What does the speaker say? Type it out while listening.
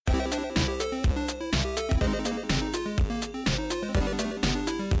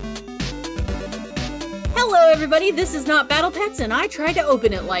Hello everybody, this is Not Battle Pets, and I tried to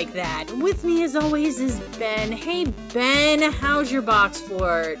open it like that. With me as always is Ben. Hey Ben, how's your box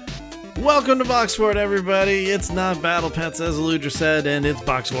fort? Welcome to Box Fort, everybody. It's Not Battle Pets, as Eludra said, and it's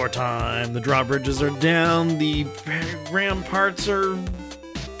Box Fort time. The drawbridges are down, the ramparts are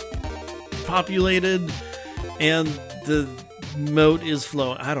populated, and the moat is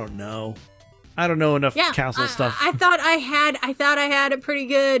flowing. I don't know enough castle stuff. I thought I had it pretty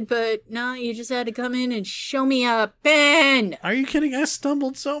good, but no, you just had to come in and show me up, Ben. Are you kidding? I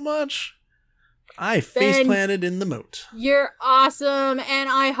stumbled so much. I face planted in the moat. You're awesome, and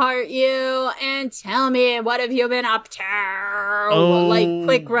I heart you. And tell me, what have you been up to?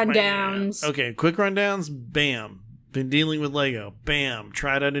 Quick rundowns. Man. Okay, quick rundowns. Bam. Been dealing with Lego. Bam.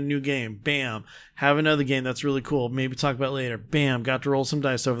 Tried out a new game. Bam. Have another game that's really cool. Maybe talk about later. Bam. Got to roll some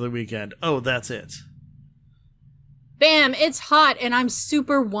dice over the weekend. Oh, that's it. Bam. It's hot, and I'm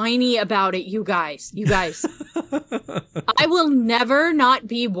super whiny about it, you guys. I will never not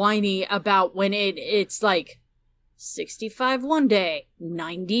be whiny about when it's like 65 one day,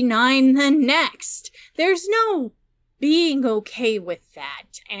 99 the next. There's no being okay with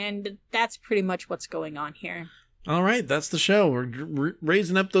that, and that's pretty much what's going on here. All right, that's the show. We're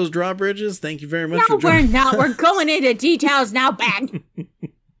raising up those drawbridges. Thank you very much. No, we're not. We're going into details now, Ben.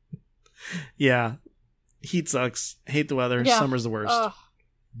 Yeah, heat sucks. Hate the weather. Yeah. Summer's the worst.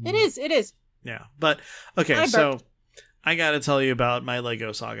 It is. Yeah, but okay, so I got to tell you about my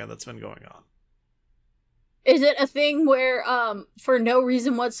Lego saga that's been going on. Is it a thing where, for no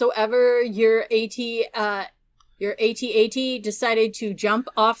reason whatsoever, your AT-AT decided to jump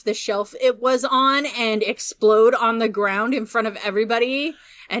off the shelf it was on and explode on the ground in front of everybody,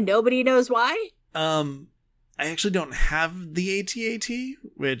 and nobody knows why? I actually don't have the AT-AT,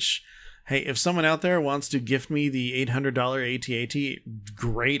 which, hey, if someone out there wants to gift me the $800 AT-AT,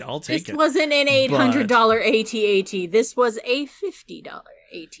 great, I'll take it. This wasn't an $800 AT-AT. This was a $50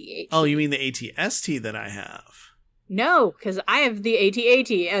 AT-AT. Oh, you mean the AT-ST that I have? No, because I have the AT-AT,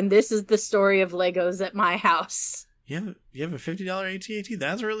 and this is the story of Legos at my house. You have a $50 AT-AT?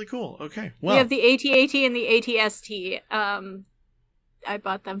 That's really cool. Okay, well. We have the AT-AT and the AT-ST. I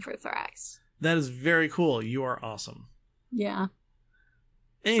bought them for Thrax. That is very cool. You are awesome. Yeah.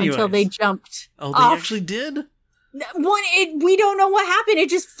 Anyways. Until they jumped. Oh, they actually did? We don't know what happened. It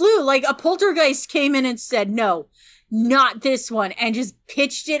just flew. Like a poltergeist came in and said, no, not this one, and just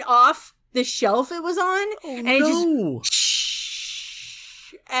pitched it off the shelf it was on. Oh, and no. It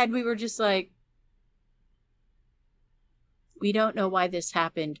just, and we were just like, we don't know why this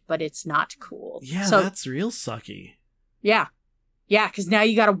happened, but it's not cool. Yeah, so, that's real sucky. Yeah, because now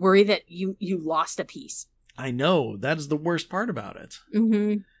you got to worry that you lost a piece. I know. That is the worst part about it.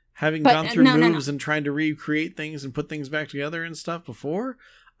 Mm-hmm. Having gone through moves and trying to recreate things and put things back together and stuff before,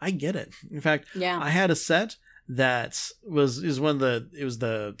 I get it. In fact, I had a set that was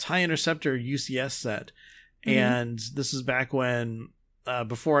the TIE Interceptor UCS set. Mm-hmm. And this is back when,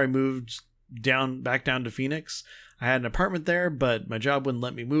 before I moved back down to Phoenix. I had an apartment there, but my job wouldn't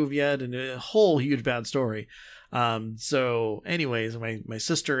let me move yet, and a whole huge bad story. So anyways, my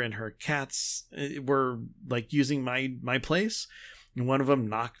sister and her cats were like using my place, and one of them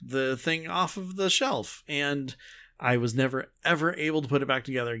knocked the thing off of the shelf, and I was never ever able to put it back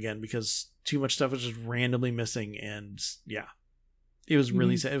together again because too much stuff was just randomly missing. And yeah, it was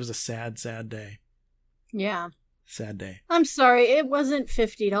really sad. It was a sad day. Yeah. Sad day. I'm sorry, it wasn't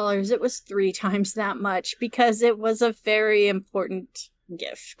 $50. It was 3 times that much because it was a very important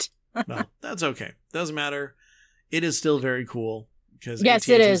gift. No, that's okay. Doesn't matter. It is still very cool because yes, AT-ATs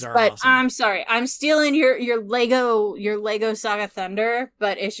it is. But awesome. I'm sorry, I'm stealing your Lego Saga Thunder.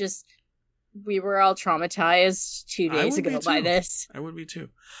 But it's just we were all traumatized 2 days ago by this. I would be too.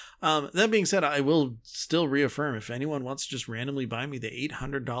 That being said, I will still reaffirm if anyone wants to just randomly buy me the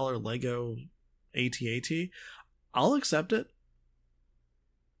 $800 Lego AT-AT, I'll accept it.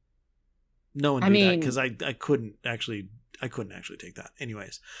 No one do that because I couldn't actually take that.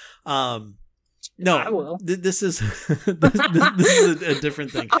 Anyways, no, I will. This is this is a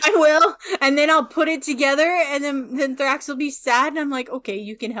different thing. I will, and then I'll put it together, and then Thrax will be sad, and I'm like, okay,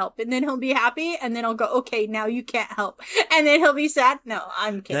 you can help, and then he'll be happy, and then I'll go, okay, now you can't help, and then he'll be sad. No,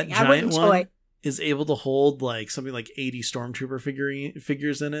 I'm kidding. That giant one is able to hold like something like 80 Stormtrooper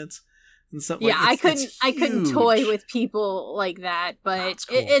figures in it. And stuff. Yeah, I couldn't toy with people like that, but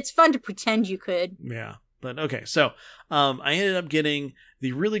cool. It's fun to pretend you could. Yeah, but okay, so I ended up getting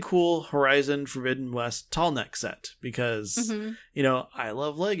the really cool Horizon Forbidden West tall neck set because I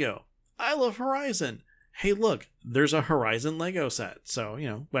love Lego, I love Horizon. Hey, look, there's a Horizon Lego set, so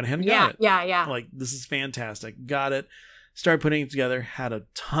went ahead and got it. Yeah. Like, this is fantastic. Got it. Started putting it together, had a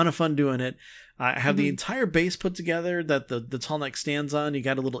ton of fun doing it. I have the entire base put together that the tall neck stands on. You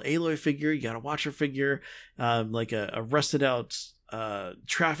got a little Aloy figure, you got a Watcher figure, like a rusted out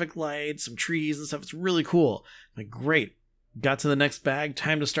traffic light, some trees and stuff. It's really cool. Like, great. Got to the next bag,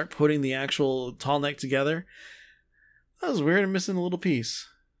 time to start putting the actual tall neck together. That was weird, I'm missing a little piece.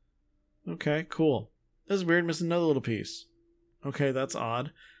 Okay, cool. That was weird, missing another little piece. Okay, that's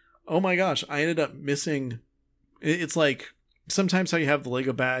odd. Oh my gosh, I ended up missing... It's like sometimes how you have the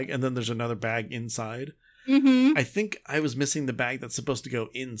Lego bag and then there's another bag inside. I think I was missing the bag that's supposed to go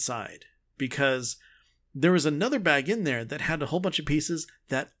inside because there was another bag in there that had a whole bunch of pieces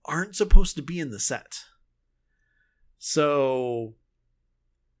that aren't supposed to be in the set. So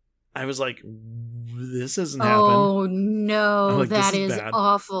I was like, this doesn't happen. Oh no, like, that is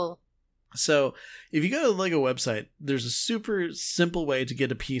awful. So if you go to the Lego website, there's a super simple way to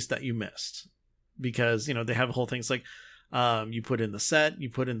get a piece that you missed. Because, you know, they have a whole thing. It's like you put in the set, you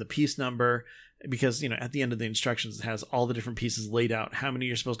put in the piece number, because, you know, at the end of the instructions, it has all the different pieces laid out, how many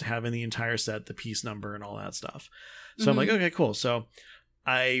you're supposed to have in the entire set, the piece number and all that stuff. So I'm like, okay, cool. So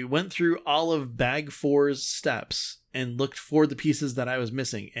I went through all of bag 4's steps and looked for the pieces that I was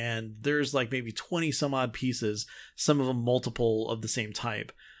missing. And there's like maybe 20 some odd pieces, some of them multiple of the same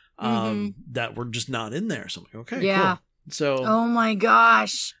type, that were just not in there. So I'm like, okay, cool. So, oh my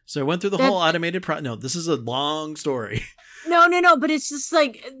gosh. So I went through the whole automated no, this is a long story. No, but it's just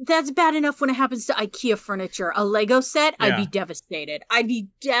like, that's bad enough when it happens to IKEA furniture. A Lego set, I'd be devastated. I'd be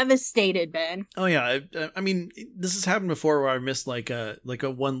devastated, Ben. Oh yeah, I mean, this has happened before where I missed like a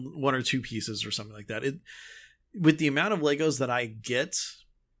one or two pieces or something like that. With the amount of Legos that I get,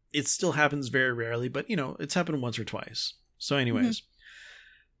 it still happens very rarely, but you know, it's happened once or twice. So anyways,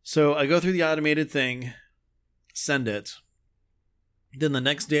 so I go through the automated thing, send it. Then the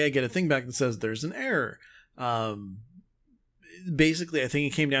next day I get a thing back that says there's an error. Basically, I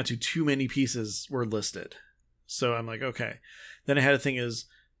think it came down to too many pieces were listed. So I'm like, okay. Then I had a thing is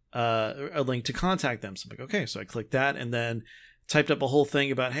a link to contact them. So I'm like, okay. So I clicked that and then typed up a whole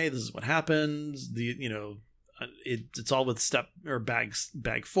thing about, hey, this is what happens. It's all with step or bag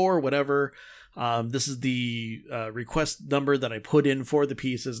 4, whatever. This is the request number that I put in for the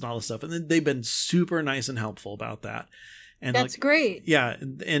pieces and all this stuff. And then they've been super nice and helpful about that. And that's great. Yeah.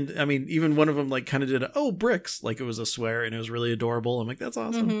 And I mean, even one of them like kind of did bricks, like it was a swear and it was really adorable. I'm like, that's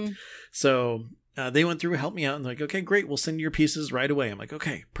awesome. So they went through, helped me out and like, okay, great. We'll send your pieces right away. I'm like,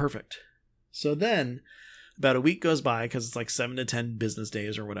 okay, perfect. So then about a week goes by because it's like 7 to 10 business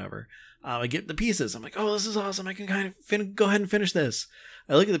days or whatever. I get the pieces. I'm like, oh, this is awesome. I can kind of go ahead and finish this.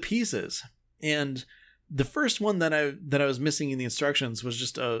 I look at the pieces and the first one that I was missing in the instructions was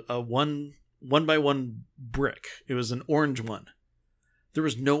just a one by one brick. It was an orange one. There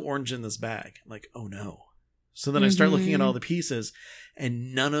was no orange in this bag. I'm like, oh no. So then I start looking at all the pieces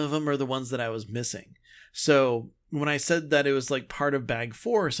and none of them are the ones that I was missing. So when I said that it was like part of bag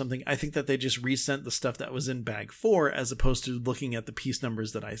 4 or something, I think that they just resent the stuff that was in bag 4 as opposed to looking at the piece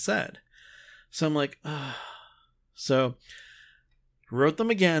numbers that I said. So I'm like, So wrote them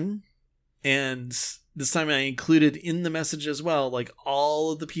again. And this time I included in the message as well, like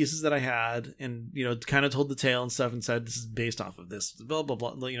all of the pieces that I had and, you know, kind of told the tale and stuff and said, this is based off of this, blah, blah,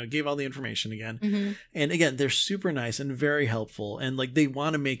 blah, you know, gave all the information again. And again, they're super nice and very helpful. And like, they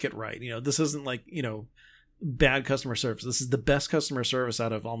want to make it right. You know, this isn't like, you know, bad customer service. This is the best customer service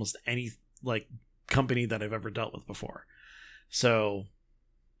out of almost any like company that I've ever dealt with before. So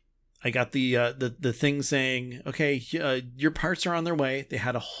I got the thing saying, okay, your parts are on their way. They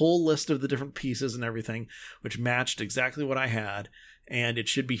had a whole list of the different pieces and everything, which matched exactly what I had. And it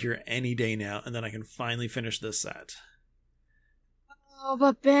should be here any day now. And then I can finally finish this set. Oh,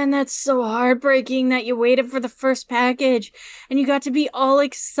 but Ben, that's so heartbreaking that you waited for the first package and you got to be all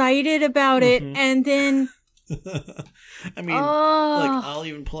excited about it. And then... I mean, like I'll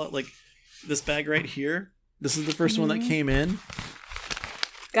even pull out like this bag right here. This is the first one that came in.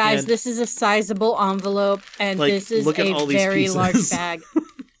 Guys, and this is a sizable envelope, and like, this is a very large bag.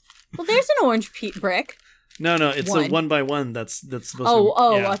 Well, there's an orange brick. No, it's a 1 by 1 that's supposed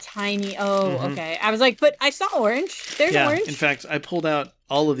to be. A tiny, okay. I was like, but I saw orange. There's orange. In fact, I pulled out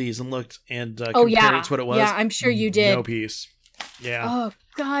all of these and looked and compared it to what it was. Yeah, I'm sure you did. No piece. Yeah. Oh,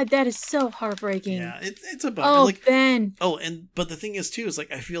 God, that is so heartbreaking. Yeah, it's a bummer. Oh, like, Ben. Oh, but the thing is, too, is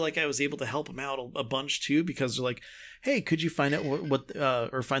like I feel like I was able to help them out a bunch, too, because they're like, hey, could you find out what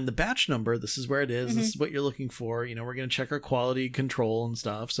or find the batch number? This is where it is. This is what you're looking for. You know, we're going to check our quality control and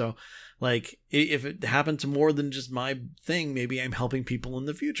stuff. So, like, if it happened to more than just my thing, maybe I'm helping people in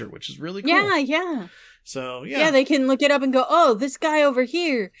the future, which is really cool. Yeah. So, yeah. Yeah, they can look it up and go, oh, this guy over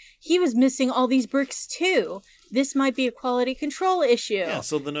here, he was missing all these bricks, too. this might be a quality control issue. Yeah,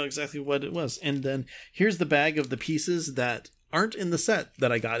 so they'll know exactly what it was. And then here's the bag of the pieces that aren't in the set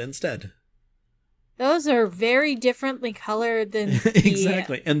that I got instead. Those are very differently colored than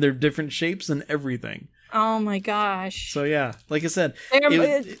exactly, and they're different shapes and everything. Oh my gosh. So yeah, like I said,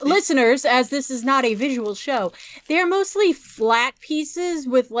 listeners, as this is not a visual show, they're mostly flat pieces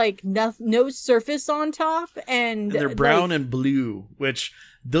with like no surface on top, and they're brown and blue, which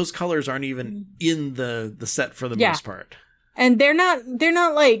those colors aren't even in the set for the most part. And they're not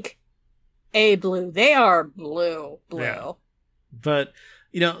like a blue. They are blue. Yeah. But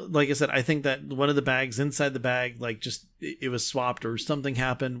you know, like I said, I think that one of the bags inside the bag, like just it was swapped or something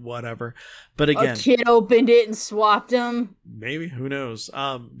happened, whatever. But again, a kid opened it and swapped them. Maybe, who knows?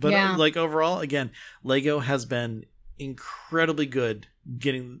 But like overall, again, Lego has been incredibly good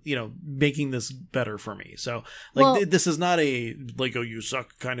making this better for me. So like this is not a Lego you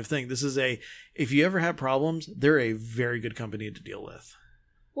suck kind of thing. This is if you ever have problems, they're a very good company to deal with.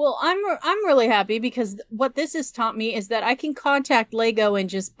 Well, I'm really happy because what this has taught me is that I can contact Lego and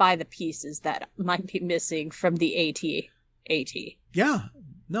just buy the pieces that might be missing from the AT. Yeah.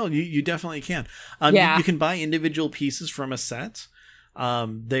 No, you definitely can. You can buy individual pieces from a set.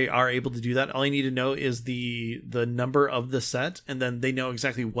 They are able to do that. All you need to know is the number of the set, and then they know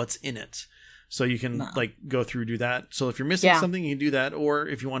exactly what's in it. So you can go through, do that. So if you're missing something, you can do that. Or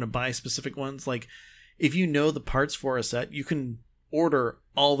if you want to buy specific ones, like if you know the parts for a set, you can order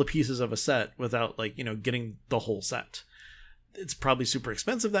all the pieces of a set without getting the whole set. It's probably super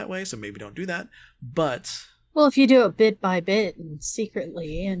expensive that way, so maybe don't do that. But if you do it bit by bit and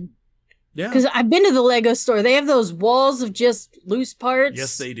secretly, and because I've been to the Lego store, they have those walls of just loose parts.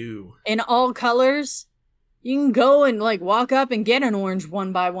 Yes, they do, in all colors. You can go and walk up and get an orange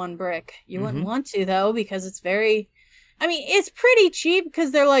 1x1 brick. You wouldn't want to though, because it's it's pretty cheap,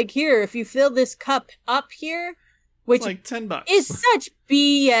 because they're like, here, if you fill this cup up here, which it's like $10. Is such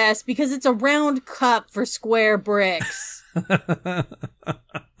BS, because it's a round cup for square bricks. Yeah,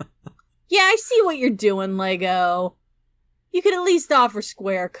 I see what you're doing, Lego. You could at least offer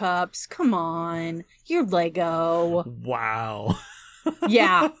square cups. Come on. You're Lego. Wow.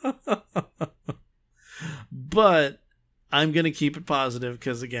 Yeah. But I'm going to keep it positive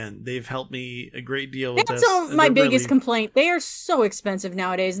because, again, they've helped me a great deal with this. That's my biggest complaint. They are so expensive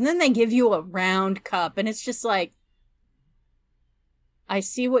nowadays. And then they give you a round cup, and it's just like, I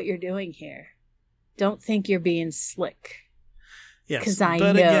see what you're doing here. Don't think you're being slick. Yes, because I know.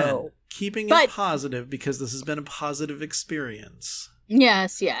 Again, keeping it positive, because this has been a positive experience.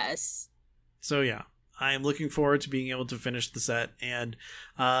 Yes, yes. So yeah, I am looking forward to being able to finish the set and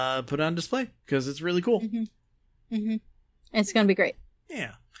put it on display, because it's really cool. Mm-hmm. Mm-hmm. It's going to be great.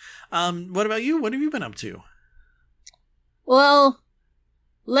 Yeah. What about you? What have you been up to? Well,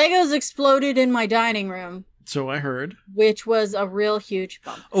 Legos exploded in my dining room. So I heard. Which was a real huge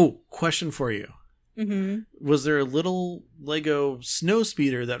bump. Oh, question for you. Mm-hmm. Was there a little Lego snow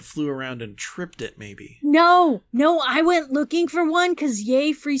speeder that flew around and tripped it, maybe? No, I went looking for one, because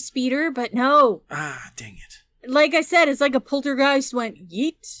yay, free speeder, but no. Ah, dang it. Like I said, it's like a poltergeist went,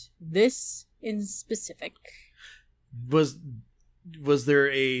 yeet, this in specific. Was there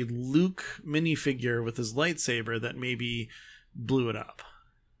a Luke minifigure with his lightsaber that maybe blew it up?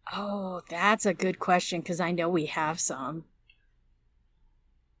 Oh, that's a good question, because I know we have some.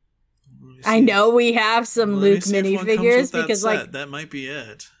 I know we have some Luke minifigures, because that might be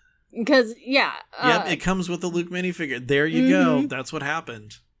it. Because yep, it comes with the Luke minifigure. There you go. That's what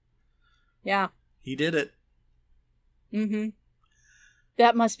happened. Yeah, he did it. Mm-hmm.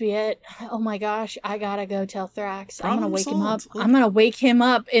 That must be it. Oh my gosh, I gotta go tell Thrax. I'm gonna wake him up. I'm gonna wake him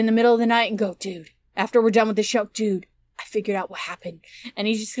up in the middle of the night and go, dude. After we're done with the show, dude, I figured out what happened. And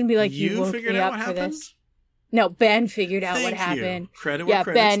he's just gonna be like, you woke me up for this. No, Ben figured out what happened. Credit where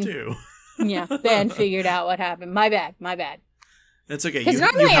credit's due. Yeah, Ben figured out what happened. My bad. That's okay. Because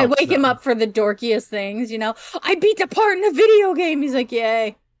normally I wake him up for the dorkiest things, I beat the part in a video game. He's like,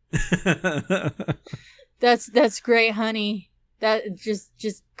 yay. That's great, honey. That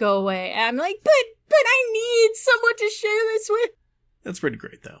just go away. I'm like, but I need someone to share this with. That's pretty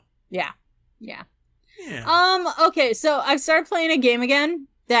great, though. Yeah. Yeah. Okay, so I've started playing a game again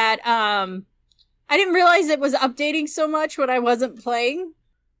that I didn't realize it was updating so much when I wasn't playing.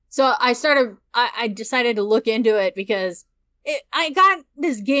 So I decided to look into it, because I got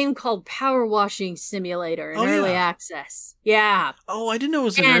this game called Power Washing Simulator in early access. Yeah. Oh, I didn't know it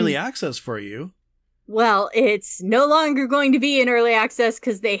was in early access for you. Well, it's no longer going to be in early access,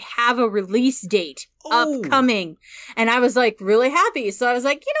 because they have a release date upcoming. And I was really happy. So I was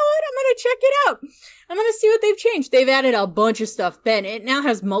like, you know what? I'm going to check it out. I'm going to see what they've changed. They've added a bunch of stuff. Ben, it now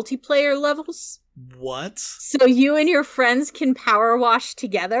has multiplayer levels. What? So you and your friends can power wash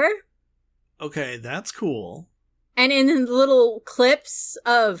together? Okay, that's cool. And in little clips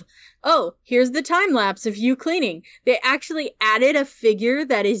of, oh, here's the time lapse of you cleaning, they actually added a figure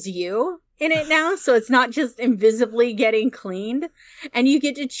that is you in it now, so it's not just invisibly getting cleaned. And you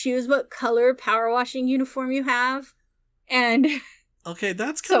get to choose what color power washing uniform you have. And okay,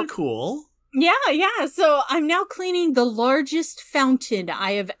 that's kind of cool. Yeah. So I'm now cleaning the largest fountain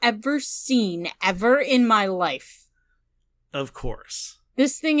I have ever seen ever in my life. Of course.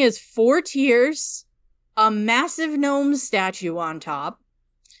 This thing is 4 tiers, a massive gnome statue on top.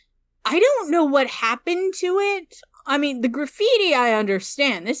 I don't know what happened to it. I mean, the graffiti, I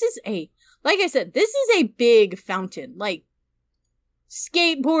understand. Like I said, this is a big fountain. Like,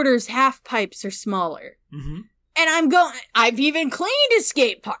 skateboarders' half pipes are smaller. Mm-hmm. And I've even cleaned a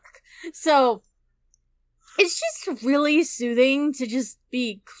skate park. So, it's just really soothing to just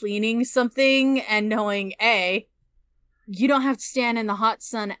be cleaning something and knowing, A, you don't have to stand in the hot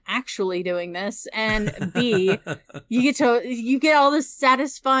sun actually doing this, and B, you get all the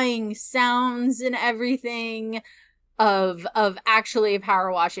satisfying sounds and everything of actually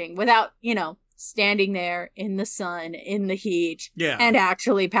power washing without, standing there in the sun, in the heat, and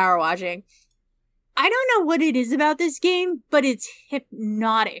actually power washing. I don't know what it is about this game, but it's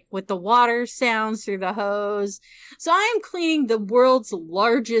hypnotic with the water sounds through the hose. So I am cleaning the world's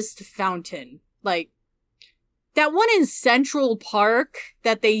largest fountain. Like, that one in Central Park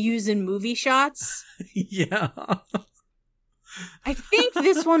that they use in movie shots. Yeah. I think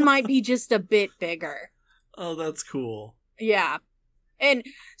this one might be just a bit bigger. Oh, that's cool. Yeah. And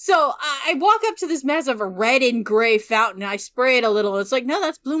so I walk up to this mess of a red and gray fountain. I spray it a little. It's like, no,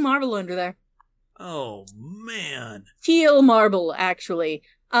 that's blue marble under there. Oh, man. Teal marble, actually,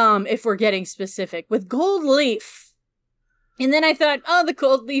 if we're getting specific, with gold leaf. And then I thought, oh, the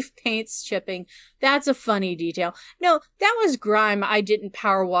gold leaf paint's chipping. That's a funny detail. No, that was grime I didn't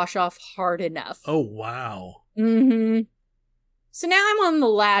power wash off hard enough. Oh, wow. Mm-hmm. So now I'm on the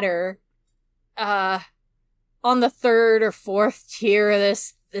ladder, on the 3rd or 4th tier of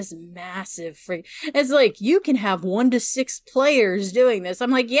this massive freak. It's like, you can have 1 to 6 players doing this.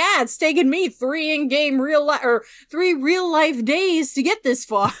 I'm like, yeah, it's taken me 3 in-game three real-life days to get this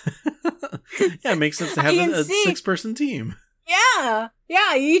far. Yeah, it makes sense to have a 6-person team. Yeah,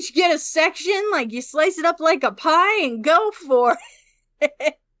 you each get a section, like you slice it up like a pie and go for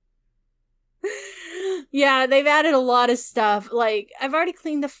it. Yeah, they've added a lot of stuff. Like, I've already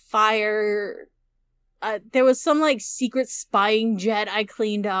cleaned the fire. There was some, like, secret spying jet I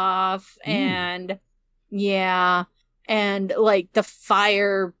cleaned off, and yeah, and, like, the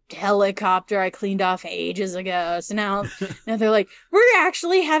fire helicopter I cleaned off ages ago. So now they're like, we're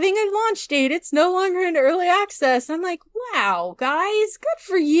actually having a launch date. It's no longer in early access. I'm like, wow, guys, good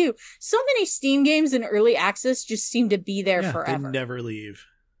for you. So many Steam games in early access just seem to be there forever. They never leave.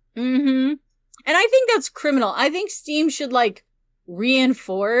 Mm-hmm. And I think that's criminal. I think Steam should, like,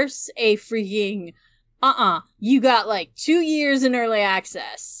 reinforce a freaking, you got, like, 2 years in early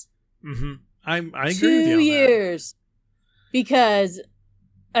access. Mm-hmm. I agree with you on 2 years. Because,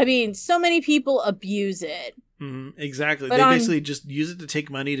 I mean, so many people abuse it. Mm-hmm. Exactly. They basically just use it to take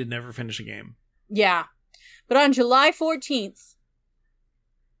money to never finish a game. Yeah. But on July 14th,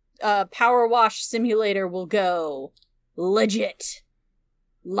 Power Wash Simulator will go legit.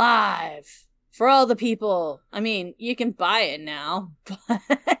 Live. For all the people. I mean, you can buy it now.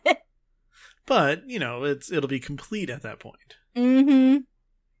 But, it'll be complete at that point. Mm-hmm.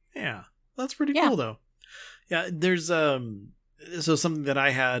 Yeah. That's pretty cool, though. Yeah, there's so something that I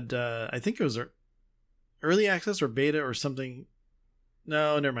had, I think it was early access or beta or something.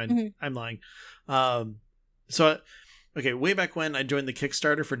 No, never mind. Mm-hmm. I'm lying. Way back when I joined the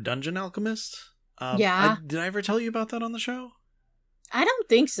Kickstarter for Dungeon Alchemist. Did I ever tell you about that on the show? I don't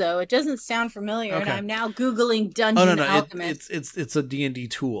think so. It doesn't sound familiar, and I'm now Googling Dungeon Alchemist. It's a D&D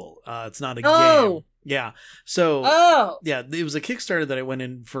tool. It's not a game. Yeah. So, it was a Kickstarter that I went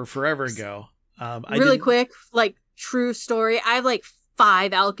in for forever ago. Really quick, like, true story. I have, like,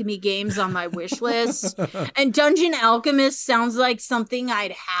 5 alchemy games on my wish list, and Dungeon Alchemist sounds like something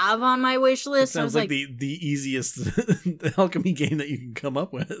I'd have on my wish list. It sounds like the easiest alchemy game that you can come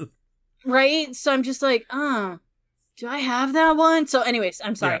up with. Right? So I'm just like, do I have that one? So anyways,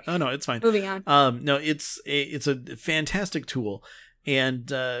 I'm sorry. Yeah. Oh, no, it's fine. Moving on. No, it's a fantastic tool. And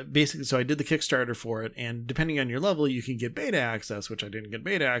basically, so I did the Kickstarter for it, and depending on your level, you can get beta access, which I didn't get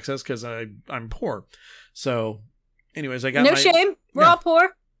beta access because I'm poor. So, anyways, I got no shame. We're all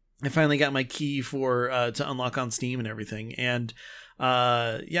poor. I finally got my key for to unlock on Steam and everything, and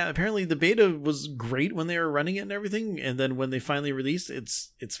yeah, apparently the beta was great when they were running it and everything, and then when they finally released,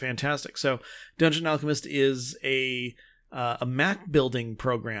 it's fantastic. So Dungeon Alchemist is a map building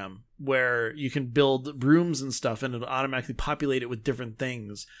program where you can build rooms and stuff, and it'll automatically populate it with different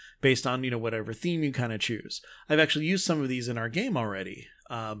things based on, whatever theme you kind of choose. I've actually used some of these in our game already.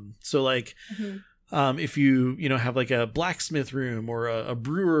 So like, if you have like a blacksmith room or a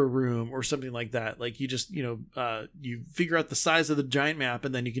brewer room or something like that, like you just, you figure out the size of the giant map,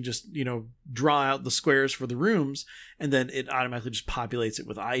 and then you can just, draw out the squares for the rooms, and then it automatically just populates it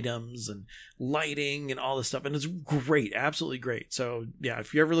with items and lighting and all this stuff. And it's great. Absolutely great. So yeah,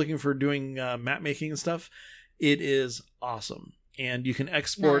 if you're ever looking for doing map making and stuff, it is awesome. And you can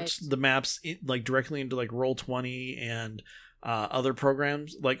export the maps like directly into like Roll20 and other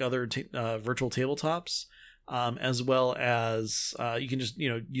programs like other virtual tabletops, as well as you can just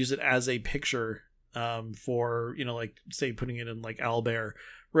use it as a picture for like say putting it in like Owlbear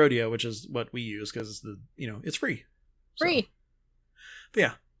Rodeo, which is what we use because it's it's free. So, but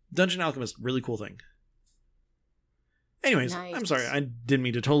yeah, Dungeon Alchemist, really cool thing. Anyways, I'm sorry, I didn't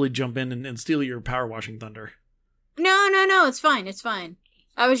mean to totally jump in and steal your power washing thunder. No, it's fine.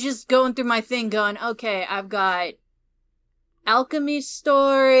 I was just going through my thing going, okay, I've got Alchemy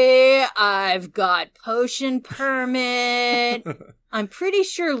Story, I've got Potion Permit, I'm pretty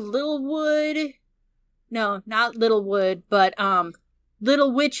sure Littlewood, no, not Littlewood, but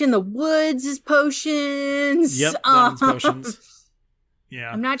Little Witch in the Woods is potions. Yep, that one's potions.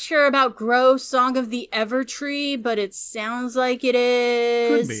 Yeah. I'm not sure about Grow Song of the Evertree, but it sounds like it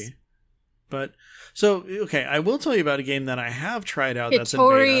is. Could be. But, so, okay, I will tell you about a game that I have tried out that's in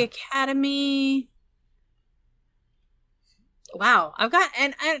Hitori beta. Academy. Wow, I've got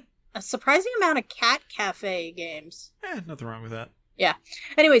a surprising amount of Cat Cafe games. Nothing wrong with that. Yeah.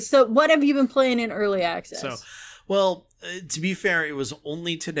 Anyway, so what have you been playing in early access? So, well, to be fair, it was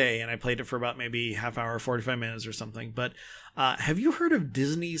only today, and I played it for about maybe half hour, 45 minutes or something. But have you heard of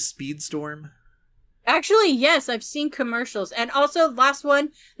Disney Speedstorm? Actually, yes, I've seen commercials. And also, last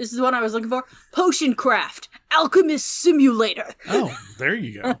one, this is the one I was looking for, Potion Craft, Alchemist Simulator. Oh, there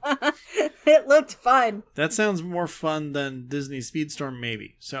you go. It looked fun. That sounds more fun than Disney Speedstorm,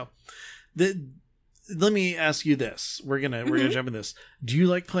 maybe. So, let me ask you this. We're gonna jump in this. Do you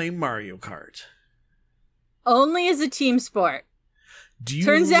like playing Mario Kart? Only as a team sport. Do you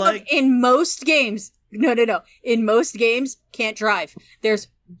Turns out in most games, no. In most games, can't drive. There's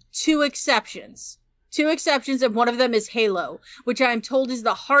two exceptions, and one of them is Halo, which I'm told is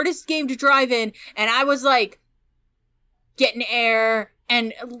the hardest game to drive in, and I was like getting air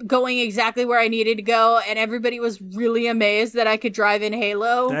and going exactly where I needed to go, and everybody was really amazed that I could drive in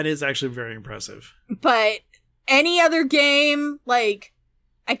Halo. That is actually very impressive. But any other game, like,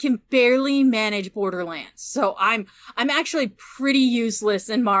 I can barely manage Borderlands. So I'm actually pretty useless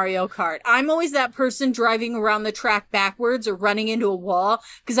in Mario Kart. I'm always that person driving around the track backwards or running into a wall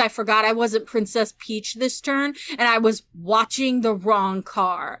because I forgot I wasn't Princess Peach this turn and I was watching the wrong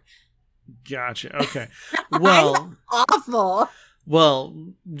car. Gotcha. Okay. Well, I'm awful.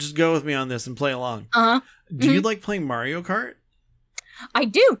 Well, just go with me on this and play along. Do you like playing Mario Kart? I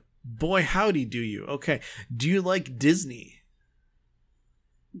do. Boy, howdy do you. Okay. Do you like Disney?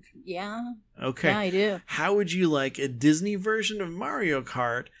 Yeah. Okay. Yeah, I do. How would you like a Disney version of Mario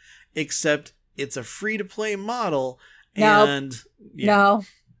Kart, except it's a free-to-play model? Nope. And yeah,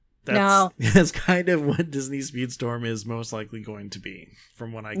 No. That's kind of what Disney Speedstorm is most likely going to be,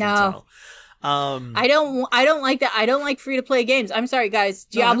 from what I can tell. I don't like that. I don't like free-to-play games. I'm sorry, guys.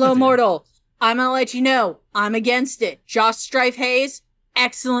 Diablo Immortal. I'm gonna let you know. I'm against it. Josh Strife Hayes,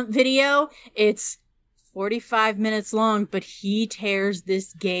 excellent video. It's 45 minutes long, but he tears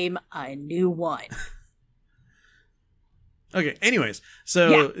this game a new one. Okay, anyways,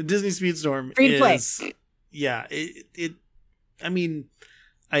 so Disney Speedstorm free to play. Yeah, I mean,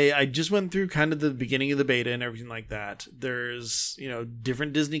 I just went through kind of the beginning of the beta and everything like that. There's,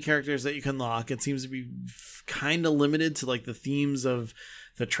 different Disney characters that you can lock. It seems to be kind of limited to like the themes of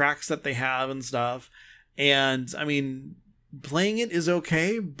the tracks that they have and stuff. And I mean, playing it is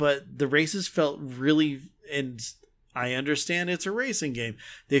okay, but the races felt really, and I understand it's a racing game,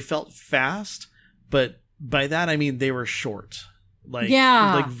 they felt fast, but by that I mean they were short.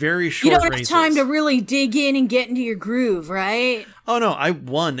 Like very short. You don't have races. time to really dig in and get into your groove, right? Oh no, I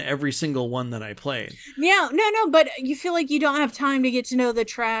won every single one that I played. Yeah, no, but you feel like you don't have time to get to know the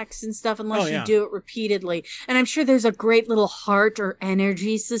tracks and stuff unless you do it repeatedly. And I'm sure there's a great little heart or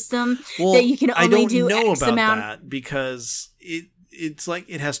energy system that you can only do X amount. That because it's like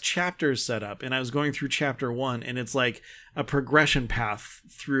it has chapters set up, and I was going through chapter 1, and it's like a progression path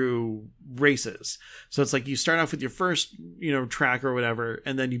through races. So it's like you start off with your first, track or whatever,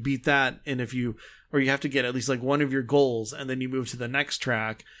 and then you beat that, and you have to get at least like one of your goals, and then you move to the next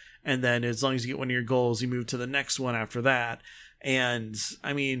track, and then as long as you get one of your goals, you move to the next one after that. And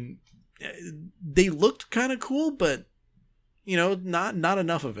I mean, they looked kind of cool, but not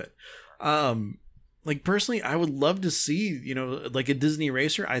enough of it. Like personally, I would love to see, like a Disney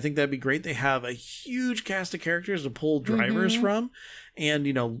racer. I think that'd be great. They have a huge cast of characters to pull drivers from, and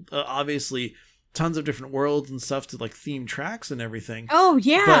obviously tons of different worlds and stuff to like theme tracks and everything. Oh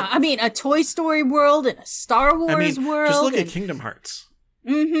yeah, but, I mean a Toy Story world and a Star Wars world. Just look at Kingdom Hearts.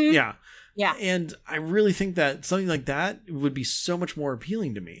 Mm-hmm. Yeah, and I really think that something like that would be so much more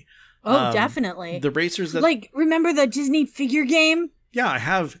appealing to me. Oh, definitely. The racers that remember the Disney figure game? Yeah, I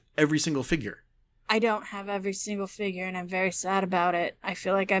have every single figure. I don't have every single figure, and I'm very sad about it. I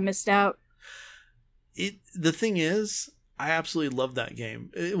feel like I missed out. The thing is, I absolutely love that game.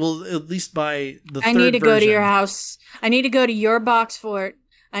 Well, at least by the I need to go to your house. I need to go to your box fort.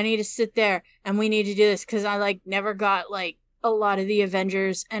 I need to sit there, and we need to do this, because I never got a lot of the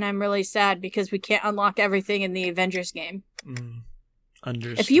Avengers, and I'm really sad because we can't unlock everything in the Avengers game.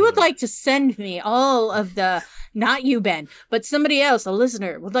 Understood. If you would like to send me all of the, not you, Ben, but somebody else, a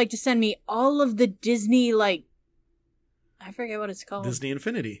listener, would like to send me all of the Disney, I forget what it's called. Disney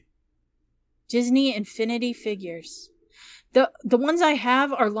Infinity. Disney Infinity figures. The ones I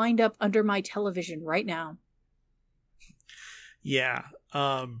have are lined up under my television right now. Yeah.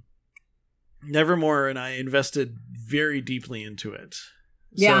 Nevermore and I invested very deeply into it.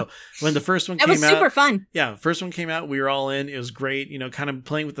 Yeah. So when the first one came out, it was super fun. Yeah, first one came out, we were all in. It was great. Kind of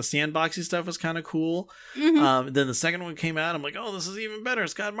playing with the sandboxy stuff was kind of cool. Mm-hmm. Then the second one came out. I'm like, oh, this is even better.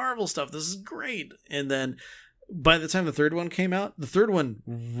 It's got Marvel stuff. This is great. And then by the time the third one came out, the third one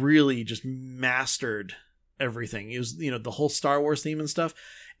really just mastered everything. It was, the whole Star Wars theme and stuff.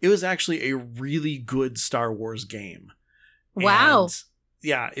 It was actually a really good Star Wars game. Wow. And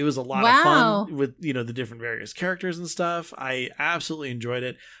yeah, it was a lot of fun with, the different various characters and stuff. I absolutely enjoyed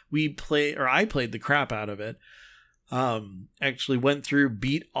it. I played the crap out of it. Actually went through,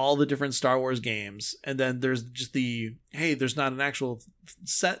 beat all the different Star Wars games. And then there's just there's not an actual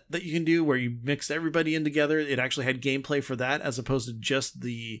set that you can do where you mix everybody in together. It actually had gameplay for that as opposed to just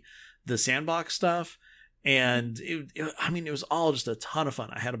the sandbox stuff. And it was all just a ton of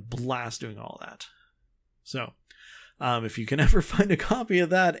fun. I had a blast doing all that. So if you can ever find a copy of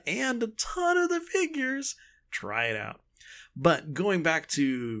that and a ton of the figures, try it out. But going back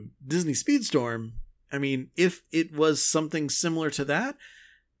to Disney Speedstorm, if it was something similar to that,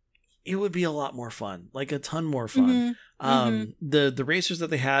 it would be a lot more fun, a ton more fun. The racers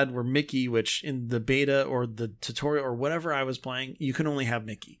that they had were Mickey, which in the beta or the tutorial or whatever I was playing, you can only have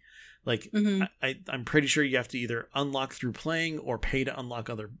Mickey. I'm pretty sure you have to either unlock through playing or pay to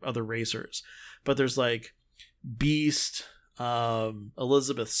unlock other racers. But there's Beast,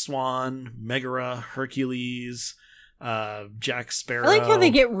 Elizabeth Swan, Megara, Hercules, Jack Sparrow. I like how they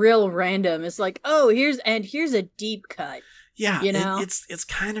get real random. It's here's a deep cut. Yeah, it's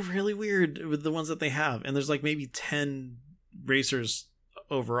kind of really weird with the ones that they have, and there's maybe 10 racers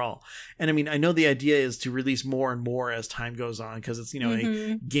overall. And I know the idea is to release more and more as time goes on because it's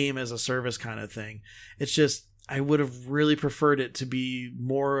a game as a service kind of thing. It's just I would have really preferred it to be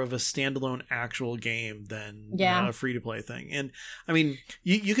more of a standalone actual game than a free-to-play thing. And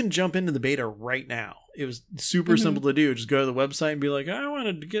you can jump into the beta right now. It was super simple to do. Just go to the website and be like, I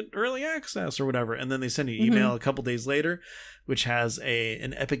wanted to get early access or whatever. And then they send you an email a couple days later, which has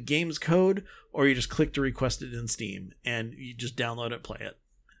an Epic Games code, or you just click to request it in Steam and you just download it, play it.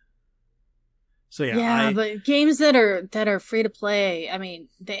 So but games that are free-to-play,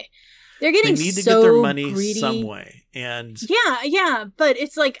 they're getting they need to so get their money greedy. some way. And yeah, but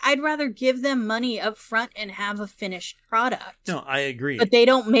it's I'd rather give them money up front and have a finished product. No, I agree. But they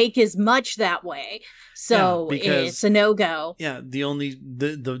don't make as much that way. So it's a no-go. Yeah,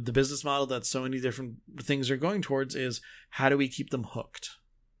 the business model that so many different things are going towards is how do we keep them hooked?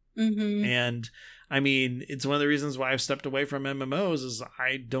 Mm-hmm. And it's one of the reasons why I've stepped away from MMOs is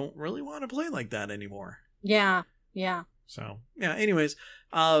I don't really want to play like that anymore. Yeah. So, yeah, anyways,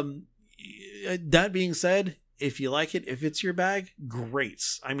 that being said, if you like it, if it's your bag, great.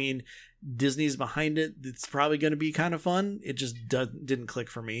 Disney's behind it. It's probably going to be kind of fun. It just didn't click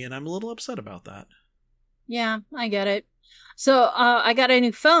for me, and I'm a little upset about that. Yeah, I get it. So I got a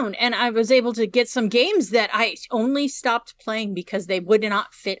new phone, and I was able to get some games that I only stopped playing because they would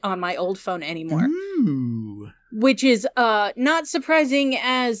not fit on my old phone anymore. Ooh. Which is not surprising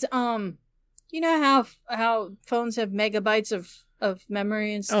as, how phones have megabytes of of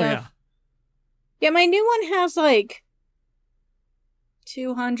memory and stuff. Oh, yeah. Yeah, my new one has like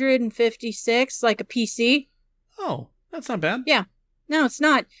 256, like a PC. Oh, that's not bad. Yeah. No, it's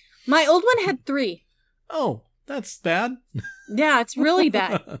not. My old one had 3. Oh, that's bad. Yeah, it's really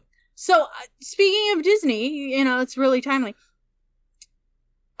bad. So, speaking of Disney, it's really timely.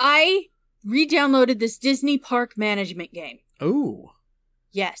 I re-downloaded this Disney Park Management game. Oh.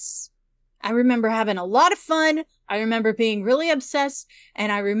 Yes. I remember having a lot of fun. I remember being really obsessed.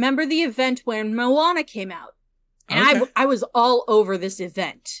 And I remember the event when Moana came out. And I was all over this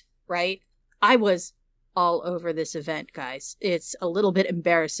event, right? I was all over this event, guys. It's a little bit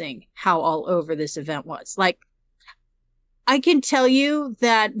embarrassing how all over this event was. Like, I can tell you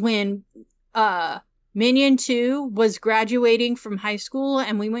that when Minion 2 was graduating from high school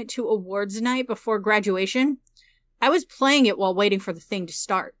and we went to awards night before graduation, I was playing it while waiting for the thing to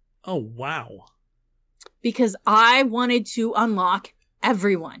start. Oh, wow. Because I wanted to unlock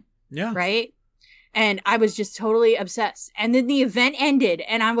everyone. Yeah. Right? And I was just totally obsessed. And then the event ended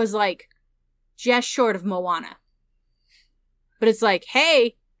and I was like, just short of Moana. But it's like,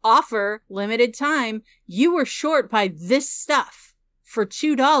 hey, offer, limited time. You were short by this stuff. For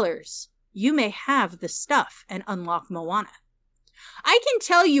 $2, you may have the stuff and unlock Moana. I can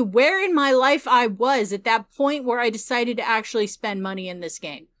tell you where in my life I was at that point where I decided to actually spend money in this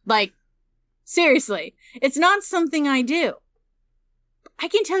game. Like, seriously, it's not something I do. I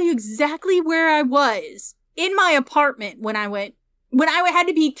can tell you exactly where I was in my apartment when I had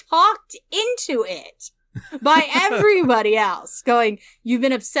to be talked into it by everybody else going, you've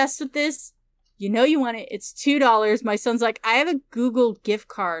been obsessed with this. You know you want it. It's $2. My son's like, I have a Google gift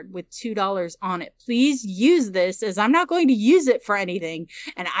card with $2 on it. Please use this as I'm not going to use it for anything.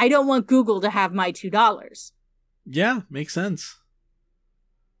 And I don't want Google to have my $2. Yeah, makes sense.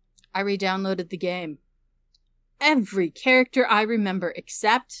 I re-downloaded the game. Every character I remember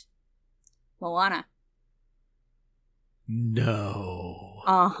except Moana. No.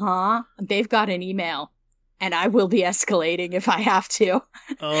 Uh-huh. They've got an email. And I will be escalating if I have to.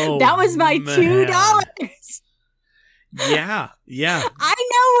 Oh, that was my $2. Yeah. I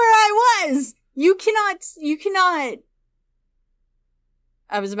know where I was. You cannot.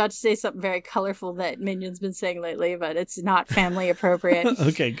 I was about to say something very colorful that Minion's been saying lately, but it's not family appropriate.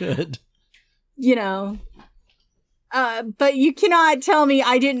 Okay, good. But you cannot tell me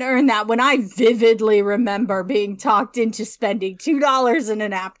I didn't earn that when I vividly remember being talked into spending $2 in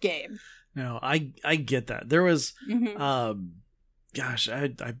an app game. No, I get that. There was, gosh,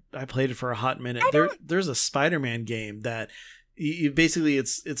 I played it for a hot minute. There's a Spider-Man game that you basically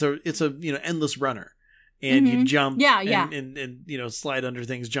it's a endless runner, and you jump, and slide under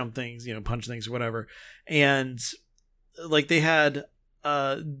things, jump things, punch things, or whatever. And like they had,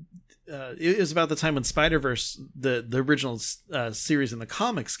 it was about the time when Spider-Verse, the original series in the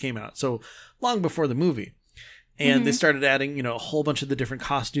comics came out, so long before the movie. And they started adding, a whole bunch of the different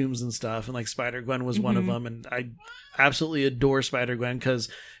costumes and stuff. And like Spider-Gwen was one of them. And I absolutely adore Spider-Gwen because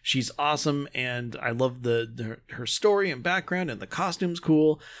she's awesome. And I love her story and background, and the costume's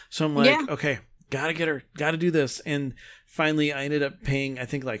cool. So I'm like, okay, gotta get her, gotta do this. And finally I ended up paying, I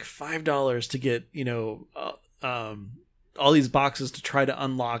think like $5 to get, all these boxes to try to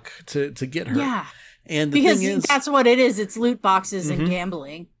unlock to get her. Yeah. And the thing is, that's what it is. It's loot boxes and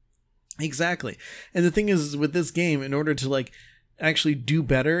gambling. Exactly. And the thing is, with this game, in order to like actually do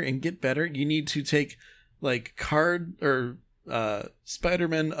better and get better, you need to take like card or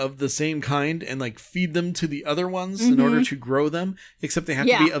Spider-Man of the same kind and like feed them to the other ones in order to grow them, except they have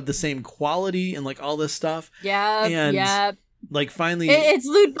to be of the same quality and like all this stuff. Yeah. Like finally it's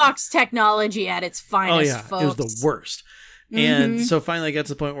loot box technology at its finest. Folks. It was the worst. And so finally I got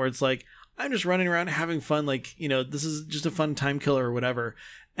to the point where it's like, I'm just running around having fun, like, this is just a fun time killer or whatever.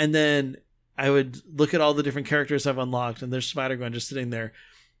 And then I would look at all the different characters I've unlocked, and there's Spider-Gwen just sitting there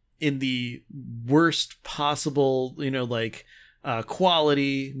in the worst possible,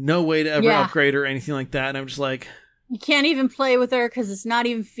 quality, no way to ever upgrade or anything like that. And I'm just like, you can't even play with her because it's not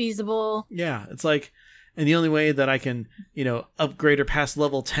even feasible. Yeah, it's like, and the only way that I can, upgrade her past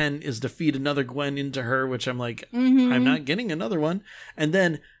level 10 is to feed another Gwen into her, which I'm like, I'm not getting another one. And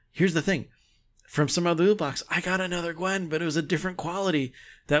then here's the thing. From some other loot box, I got another Gwen, but it was a different quality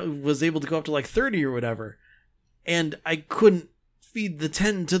that was able to go up to like 30 or whatever. And I couldn't feed the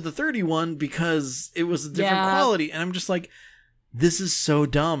 10 to the 31 because it was a different quality. And I'm just like, this is so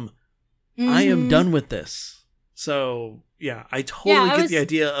dumb. I am done with this. So, Yeah, I totally get the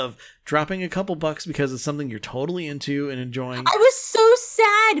idea of dropping a couple bucks because it's something you're totally into and enjoying. I was so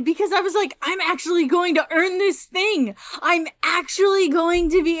sad because I was like, I'm actually going to earn this thing. I'm actually going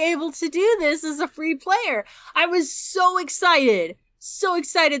to be able to do this as a free player. I was so excited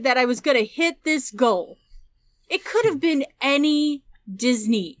that I was going to hit this goal. It could have been any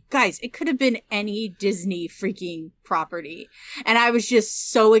Disney. Guys, it could have been any Disney freaking property. And I was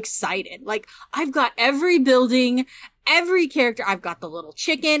just so excited. Like, I've got every building, every character. I've got the little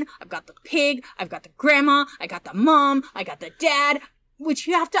chicken, I've got the pig, I've got the grandma, I got the mom, I got the dad, which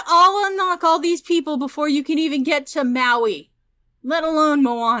you have to all unlock all these people before you can even get to Maui, let alone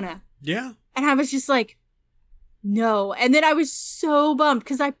Moana. Yeah. And I was just like, no. And then I was so bummed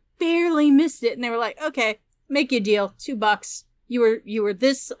because I barely missed it. And they were like, okay, make you a deal, $2. You were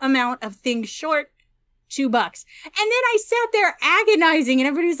this amount of things short, $2. And then I sat there agonizing and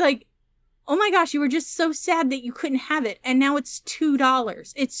everybody was like, oh my gosh, you were just so sad that you couldn't have it. And now it's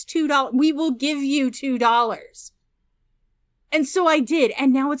 $2. It's $2. We will give you $2. And so I did.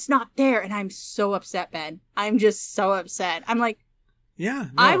 And now it's not there. And I'm so upset, Ben. I'm just so upset. I'm like, yeah,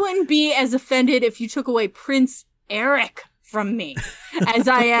 no. I wouldn't be as offended if you took away Prince Eric from me as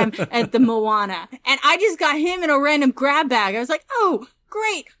I am at the Moana. And I just got him in a random grab bag. I was like, oh,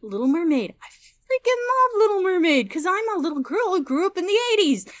 great. Little Mermaid. I freaking love Little Mermaid because I'm a little girl who grew up in the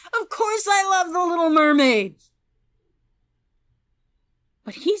 80s. Of course I love the Little Mermaid.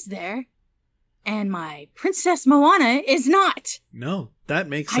 But he's there. And my Princess Moana is not. No, that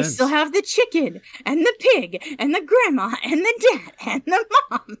makes sense. I still have the chicken and the pig and the grandma and the dad and the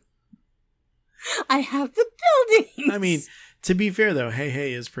mom. I have the buildings. I mean, to be fair, though, Hey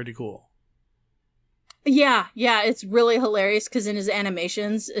Hey is pretty cool. Yeah, it's really hilarious because in his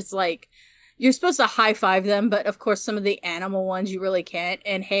animations, it's like, you're supposed to high-five them, but of course some of the animal ones you really can't.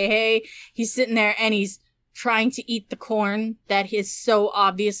 And Hey Hey, he's sitting there and he's trying to eat the corn that is so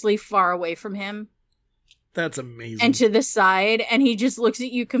obviously far away from him. That's amazing. And to the side, and he just looks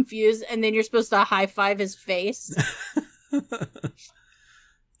at you confused, and then you're supposed to high-five his face.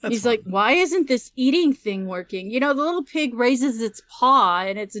 He's fun. Like, why isn't this eating thing working? You know, the little pig raises its paw,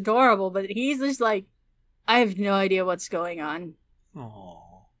 and it's adorable, but he's just like, I have no idea what's going on. Aww.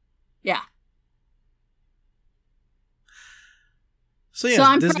 Yeah. So yeah,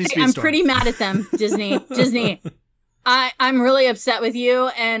 I'm pretty mad at them, Disney. I'm really upset with you,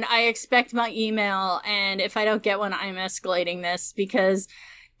 and I expect my email, and if I don't get one, I'm escalating this, because,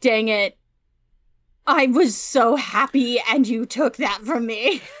 dang it, I was so happy, and you took that from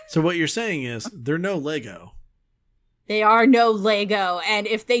me. So what you're saying is, they're no Lego. They are no Lego, and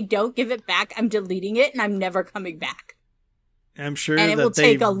if they don't give it back, I'm deleting it, and I'm never coming back. I'm sure that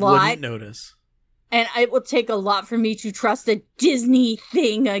they wouldn't notice. And it will take a lot for me to trust a Disney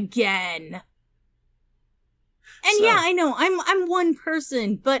thing again. And so, yeah, I know I'm one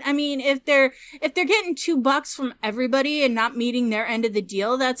person, but I mean, if they're getting $2 from everybody and not meeting their end of the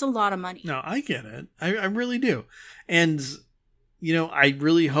deal, that's a lot of money. No, I get it. I really do. And you know, I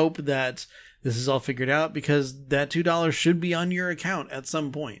really hope that this is all figured out, because that $2 should be on your account at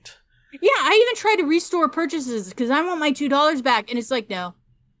some point. Yeah, I even tried to restore purchases because I want my $2 back, and it's like, no.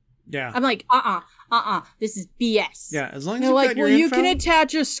 Yeah. I'm like, this is BS. Yeah, as long as you've got your info. You can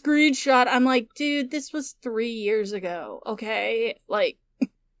attach a screenshot. I'm like, dude, this was 3 years ago, okay? Like.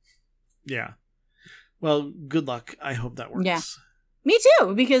 Yeah. Well, good luck. I hope that works. Yeah. Me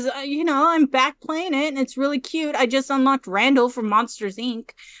too, because, I'm back playing it, and it's really cute. I just unlocked Randall from Monsters,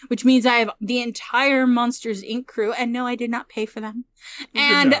 Inc., which means I have the entire Monsters, Inc. crew, and no, I did not pay for them.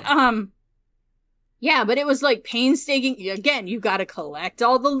 And, yeah, but it was, like, painstaking. Again, you gotta collect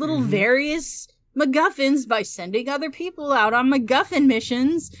all the little various MacGuffins by sending other people out on MacGuffin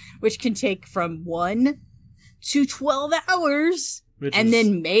missions, which can take from 1 to 12 hours. And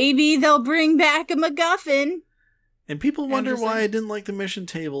then maybe they'll bring back a MacGuffin. And people wonder why I didn't like the mission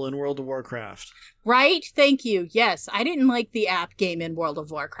table in World of Warcraft. Right? Thank you. Yes, I didn't like the app game in World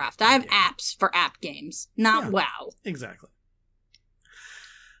of Warcraft. I have apps for app games, not WoW. Exactly.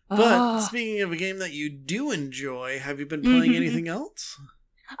 But speaking of a game that you do enjoy, have you been playing anything else?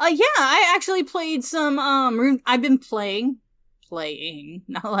 Yeah, I actually played some I've been playing.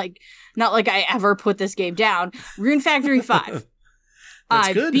 Not like I ever put this game down. Rune Factory 5.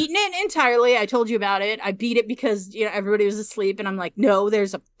 I've beaten it entirely. I told you about it. I beat it because, everybody was asleep, and I'm like, no,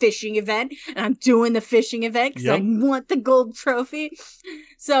 there's a fishing event, and I'm doing the fishing event because I want the gold trophy.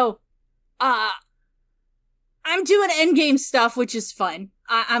 So, I'm doing endgame stuff, which is fun.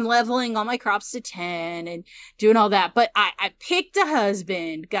 I'm leveling all my crops to 10 and doing all that. But I picked a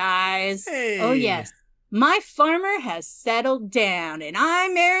husband, guys. Hey. Oh, yes. My farmer has settled down, and I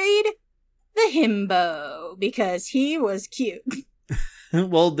married the himbo, because he was cute.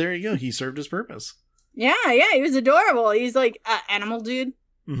 Well, there you go. He served his purpose. Yeah, he was adorable. He's like an animal dude.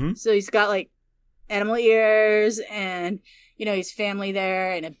 Mm-hmm. So he's got like animal ears and, you know, his family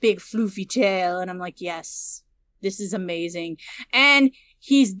there and a big floofy tail. And I'm like, yes, this is amazing. And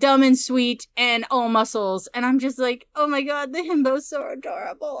he's dumb and sweet and all muscles. And I'm just like, oh my God, the himbo's so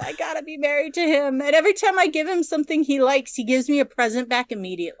adorable. I gotta be married to him. And every time I give him something he likes, he gives me a present back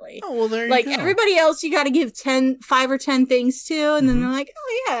immediately. Oh, well, there you like, go. Everybody else, you gotta give 5 or 10 things to. And then they're like,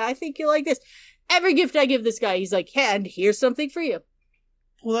 oh yeah, I think you like this. Every gift I give this guy, he's like, hey, and here's something for you.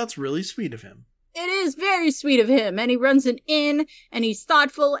 Well, that's really sweet of him. It is very sweet of him, and he runs an inn, and he's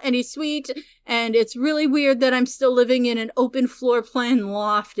thoughtful, and he's sweet, and it's really weird that I'm still living in an open floor plan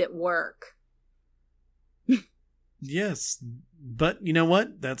loft at work. Yes, but you know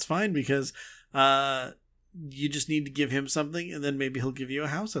what? That's fine, because you just need to give him something, and then maybe he'll give you a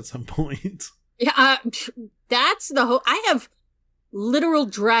house at some point. Yeah, that's the whole... I have literal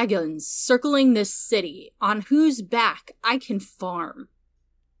dragons circling this city, on whose back I can farm.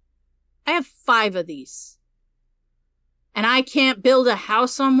 I have 5 of these. And I can't build a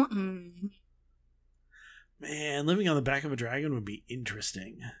house on one. Man, living on the back of a dragon would be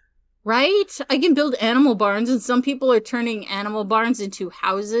interesting. Right? I can build animal barns, and some people are turning animal barns into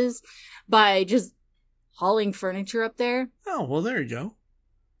houses by just hauling furniture up there. Oh, well, there you go.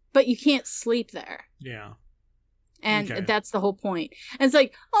 But you can't sleep there. Yeah. And that's the whole point. And it's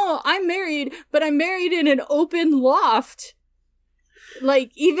like, oh, I'm married, but I'm married in an open loft.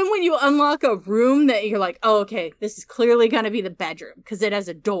 Like, even when you unlock a room that you're like, oh, okay, this is clearly going to be the bedroom because it has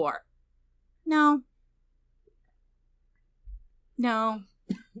a door. No. And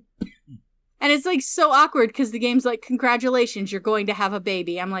it's like so awkward because the game's like, congratulations, you're going to have a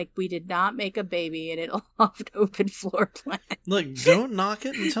baby. I'm like, we did not make a baby in an loft open floor plan. Look, don't knock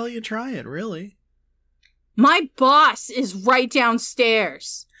it until you try it, really. My boss is right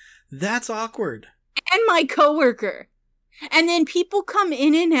downstairs. That's awkward. And my coworker. And then people come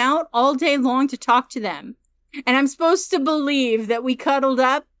in and out all day long to talk to them. And I'm supposed to believe that we cuddled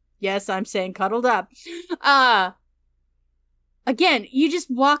up. Yes, I'm saying cuddled up. Again, you just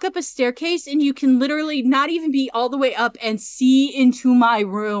walk up a staircase and you can literally not even be all the way up and see into my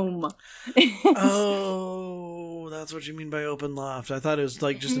room. Oh, that's what you mean by open loft. I thought it was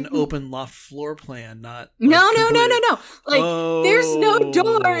like just an open loft floor plan, not... Like no. Like, there's no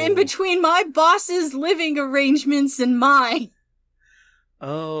door in between my boss's living arrangements and mine.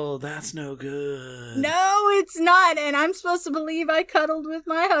 Oh, that's no good. No, it's not. And I'm supposed to believe I cuddled with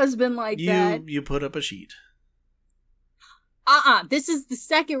my husband like that. You put up a sheet. This is the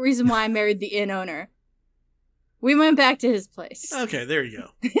second reason why I married the inn owner. We went back to his place. Okay, there you go.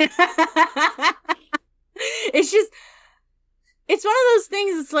 It's one of those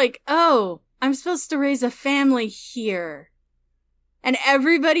things. It's like, oh, I'm supposed to raise a family here. And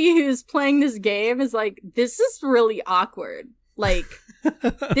everybody who's playing this game is like, this is really awkward. Like,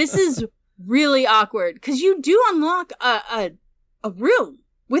 this is really awkward. Because you do unlock a room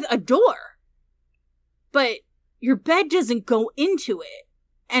with a door. But your bed doesn't go into it.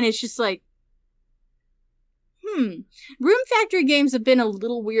 And it's just like, Rune Factory games have been a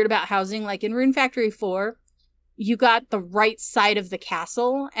little weird about housing. Like in Rune Factory 4, you got the right side of the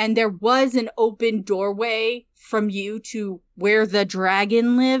castle, and there was an open doorway from you to where the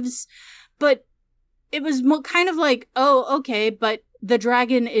dragon lives. But it was kind of like, oh, okay, but the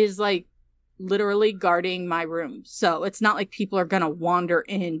dragon is like literally guarding my room. So it's not like people are going to wander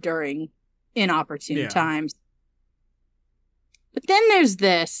in during inopportune times. But then there's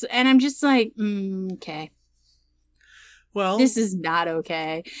this, and I'm just like, okay. Well, this is not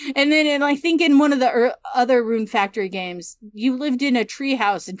okay. And then I think in one of the other Rune Factory games, you lived in a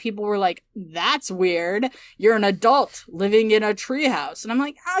treehouse, and people were like, that's weird. You're an adult living in a treehouse. And I'm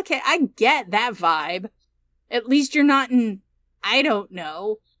like, okay, I get that vibe. At least you're not in, I don't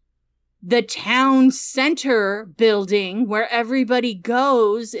know, the town center building where everybody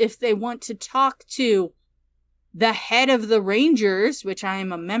goes if they want to talk to the head of the Rangers, which I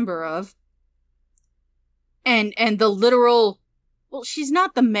am a member of, and the literal, well, she's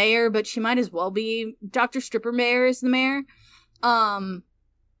not the mayor, but she might as well be. Dr. Stripper Mayor is the mayor.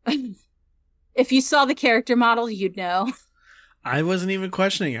 If you saw the character model, you'd know. I wasn't even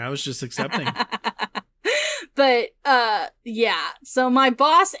questioning. I was just accepting. But, yeah. So my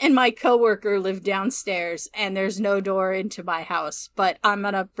boss and my coworker live downstairs, and there's no door into my house. But I'm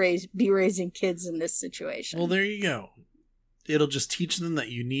gonna be raising kids in this situation. Well, there you go. It'll just teach them that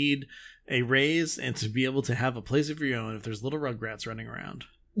you need a raise and to be able to have a place of your own if there's little rugrats running around.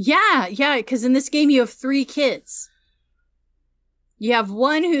 Yeah, because in this game you have 3 kids. You have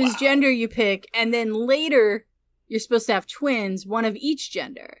one whose gender you pick, and then later you're supposed to have twins, one of each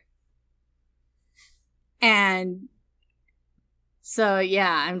gender. And so,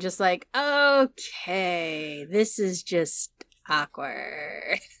 yeah, I'm just like, okay, this is just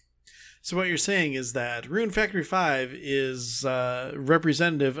awkward. So what you're saying is that Rune Factory 5 is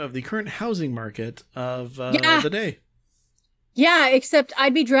representative of the current housing market of the day. Yeah, except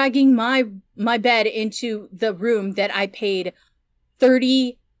I'd be dragging my bed into the room that I paid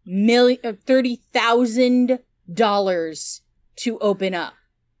 $30,000 to open up.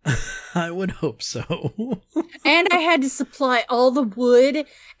 I would hope so. And I had to supply all the wood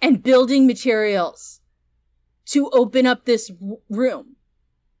and building materials to open up this room.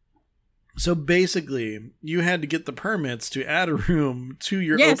 So basically, you had to get the permits to add a room to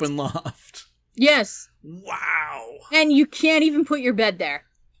your open loft. Yes. Wow. And you can't even put your bed there.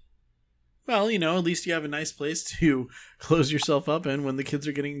 Well, at least you have a nice place to close yourself up in when the kids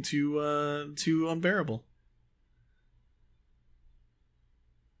are getting too unbearable.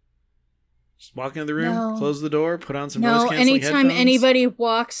 Just walk into the room, close the door, put on some noise canceling headphones. Anytime anybody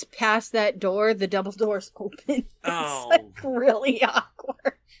walks past that door, the double door's open. It's like really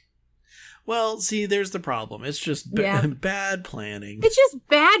awkward. Well, see, there's the problem. It's just bad planning. It's just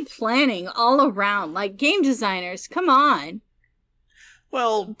bad planning all around. Like, game designers, come on.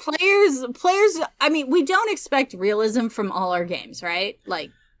 Well, players, I mean, we don't expect realism from all our games, right?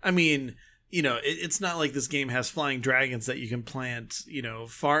 Like, I mean, it's not like this game has flying dragons that you can plant,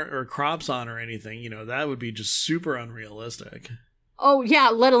 or crops on or anything. That would be just super unrealistic. Oh, yeah,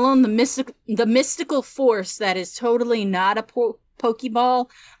 let alone the mystical force that is totally not a Pokeball,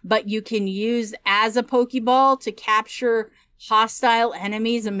 but you can use as a Pokeball to capture hostile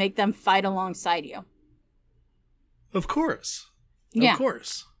enemies and make them fight alongside you. Of course. Yeah. Of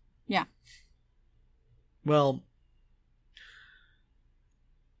course. Yeah. Well,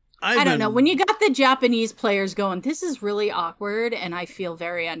 I don't know. When you got the Japanese players going, this is really awkward and I feel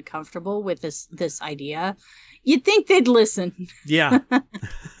very uncomfortable with this idea, you'd think they'd listen. Yeah.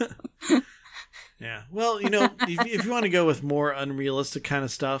 Yeah. Well, if you want to go with more unrealistic kind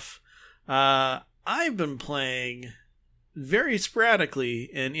of stuff, I've been playing very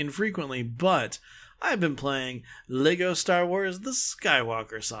sporadically and infrequently, but I've been playing Lego Star Wars The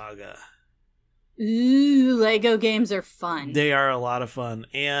Skywalker Saga. Ooh, Lego games are fun. They are a lot of fun.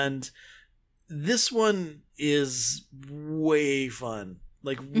 And this one is way fun.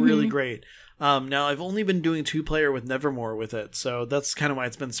 Like, really great. Now, I've only been doing 2-player with Nevermore with it, so that's kind of why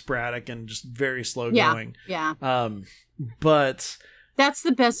it's been sporadic and just very slow going. Yeah. But that's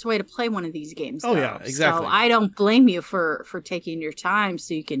the best way to play one of these games. Oh, yeah, exactly. So I don't blame you for taking your time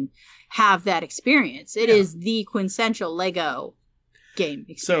so you can have that experience. It is the quintessential Lego game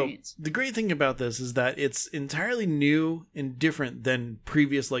experience. So the great thing about this is that it's entirely new and different than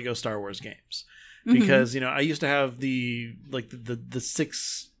previous Lego Star Wars games. Because, I used to have the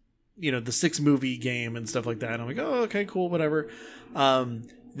 6 the 6 movie game and stuff like that. And I'm like, oh, okay, cool, whatever.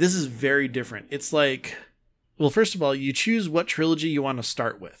 This is very different. It's like, well, first of all, you choose what trilogy you want to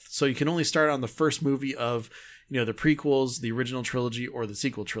start with. So you can only start on the first movie of, the prequels, the original trilogy, or the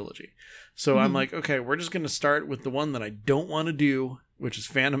sequel trilogy. So I'm like, okay, we're just going to start with the one that I don't want to do, which is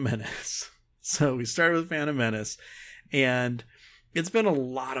Phantom Menace. So we started with Phantom Menace, and it's been a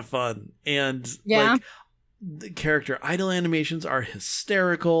lot of fun. And like, the character idle animations are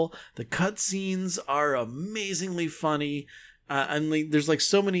hysterical. The cutscenes are amazingly funny. And like, there's like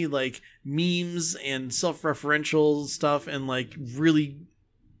so many like memes and self-referential stuff, and like really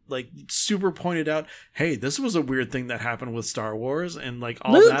like super pointed out, hey, this was a weird thing that happened with Star Wars, and like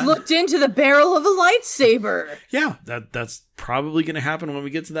all Luke that. Looked into the barrel of a lightsaber. Yeah, that's probably going to happen when we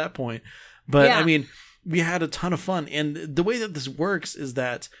get to that point. But I mean, we had a ton of fun, and the way that this works is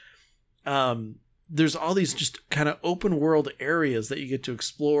that there's all these just kind of open world areas that you get to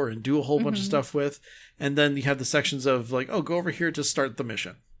explore and do a whole bunch of stuff with. And then you have the sections of like, oh, go over here to start the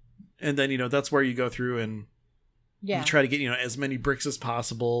mission. And then, that's where you go through and you try to get, as many bricks as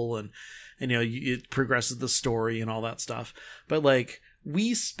possible. And it progresses the story and all that stuff. But like,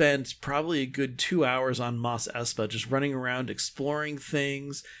 we spent probably a good 2 hours on Mos Espa just running around exploring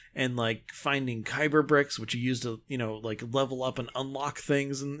things and like finding Kyber bricks, which you use to, like level up and unlock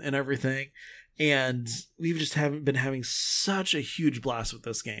things and everything. And we've just been having such a huge blast with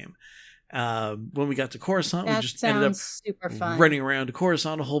this game. When we got to Coruscant, we just ended up super fun. Running around to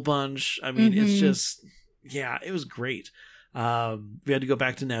Coruscant a whole bunch. I mean, it's just, it was great. We had to go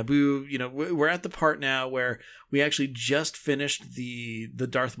back to Naboo. We're at the part now where we actually just finished the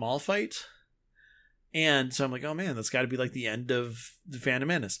Darth Maul fight. And so I'm like, oh man, that's got to be like the end of the Phantom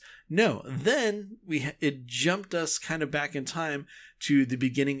Menace. No, then it jumped us kind of back in time to the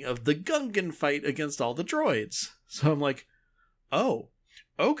beginning of the Gungan fight against all the droids. So I'm like, oh,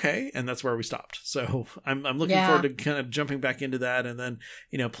 okay, and that's where we stopped. So I'm looking forward to kind of jumping back into that, and then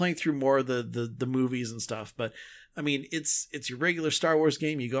playing through more of the movies and stuff. But I mean, it's your regular Star Wars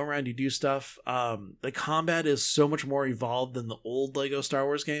game. You go around, you do stuff. The combat is so much more evolved than the old Lego Star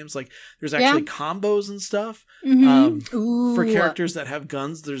Wars games. Like, there's actually combos and stuff for characters that have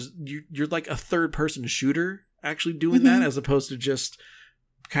guns. You're like a third person shooter actually doing that, as opposed to just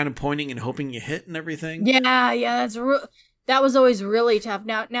kind of pointing and hoping you hit and everything. Yeah, that was always really tough.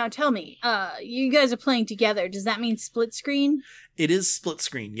 Now tell me, you guys are playing together. Does that mean split screen? It is split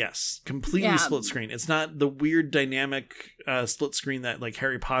screen, yes. Completely split screen. It's not the weird dynamic split screen that like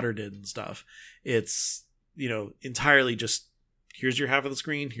Harry Potter did and stuff. It's, entirely just, here's your half of the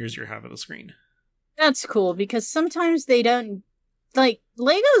screen, here's your half of the screen. That's cool, because sometimes they don't, like,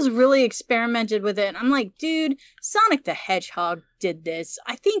 Lego's really experimented with it. I'm like, dude, Sonic the Hedgehog did this.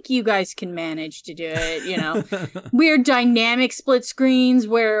 I think you guys can manage to do it, Weird dynamic split screens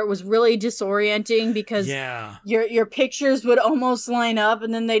where it was really disorienting because your pictures would almost line up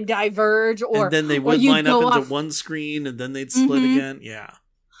and then they'd diverge. And then they would line up into one screen and then they'd split again. Yeah.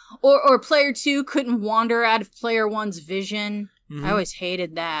 Or player 2 couldn't wander out of player 1's vision. I always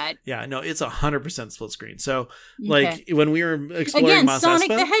hated that. Yeah, no, it's 100% split screen. So, like, when we were exploring Mos Espa... Sonic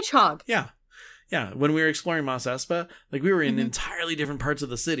the Hedgehog. Yeah. When we were exploring Mos Espa, like, we were in entirely different parts of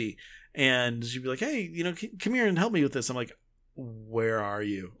the city. And she'd be like, hey, come here and help me with this. I'm like, where are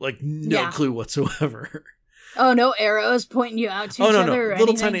you? Like, no clue whatsoever. Oh, no arrows pointing you out to each other? No.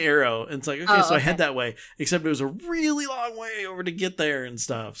 Little tiny arrow. And it's like, okay, so I head that way. Except it was a really long way over to get there and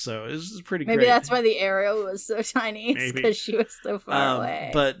stuff. So it was pretty great. Maybe that's why the arrow was so tiny. Because she was so far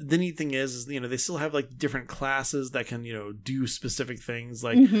away. But the neat thing is, they still have like different classes that can, do specific things.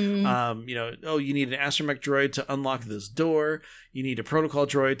 Like, you need an astromech droid to unlock this door. You need a protocol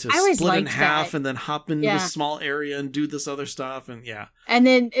droid to split in half and then hop into this small area and do this other stuff. And And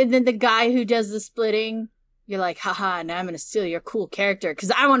then the guy who does the splitting... You're like, haha, now I'm going to steal your cool character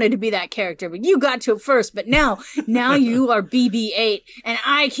because I wanted to be that character, but you got to it first. But now you are BB-8 and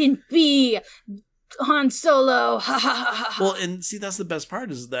I can be Han Solo. Well, and see, that's the best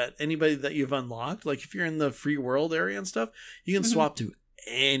part is that anybody that you've unlocked, like if you're in the free world area and stuff, you can swap to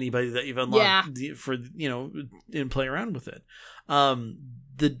anybody that you've unlocked for, and play around with it.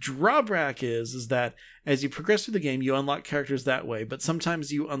 The drawback is that as you progress through the game, you unlock characters that way, but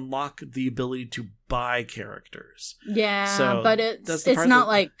sometimes you unlock the ability to buy characters. Yeah, so but it's not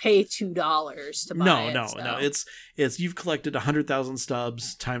like pay $2 to buy it. No. It's you've collected 100,000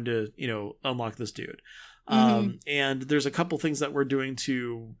 stubs, time to, unlock this dude. And there's a couple things that we're doing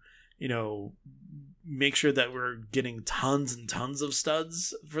to, make sure that we're getting tons and tons of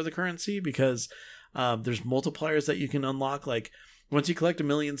studs for the currency because there's multipliers that you can unlock, like once you collect 1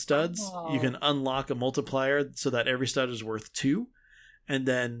 million studs, you can unlock a multiplier so that every stud is worth 2. And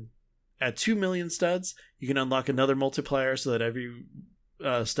then at 2 million studs, you can unlock another multiplier so that every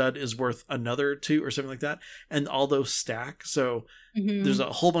stud is worth another 2 or something like that. And all those stack. So there's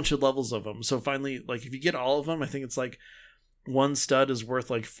a whole bunch of levels of them. So finally, like if you get all of them, I think it's like one stud is worth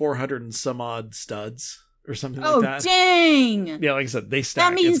like 400 and some odd studs or something like that. Oh, dang! Yeah, like I said, they stack.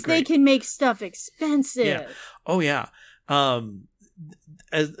 That means they can make stuff expensive. Yeah. Oh, yeah.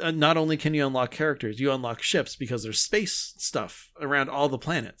 Not only can you unlock characters, you unlock ships because there's space stuff around all the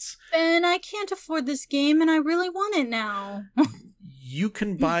planets. And I can't afford this game and I really want it now. You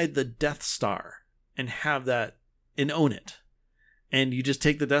can buy the Death Star and have that and own it. And you just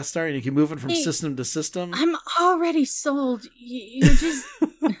take the Death Star and you can move it from system to system. I'm already sold. You just...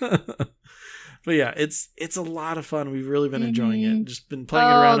 But yeah, it's a lot of fun. We've really been enjoying it. Just been playing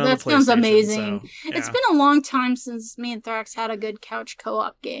it around on the PlayStation. That sounds amazing. So, It's been a long time since me and Thrax had a good couch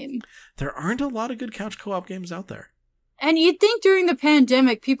co-op game. There aren't a lot of good couch co-op games out there. And you'd think during the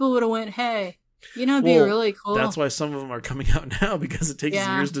pandemic, people would have went, hey, it'd be really cool. That's why some of them are coming out now, because it takes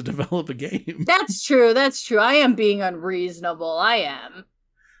years to develop a game. That's true. I am being unreasonable. I am.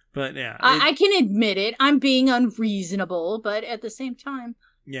 But yeah. I can admit it. I'm being unreasonable, but at the same time...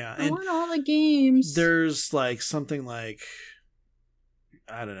 Yeah, I want all the games. There's like something like,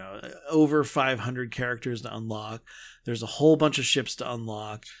 I don't know, over 500 characters to unlock. There's a whole bunch of ships to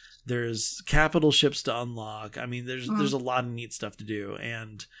unlock. There's capital ships to unlock. I mean, there's a lot of neat stuff to do,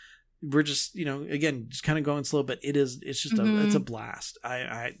 and we're just again just kind of going slow. But it's just it's a blast.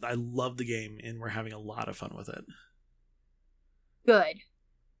 I love the game, and we're having a lot of fun with it. Good.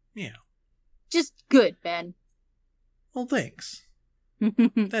 Yeah. Just good, Ben. Well, thanks.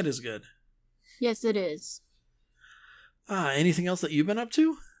 That is good. Yes, it is. Anything else that you've been up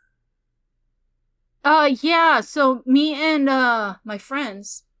to? Yeah, so me and my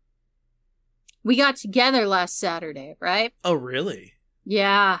friends, we got together last Saturday, right? Oh, really?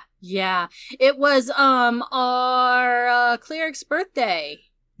 Yeah. It was our Cleric's birthday.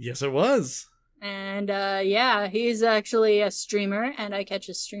 Yes, it was. And yeah, he's actually a streamer and I catch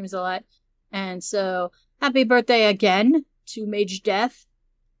his streams a lot. And so happy birthday again to Mage Death.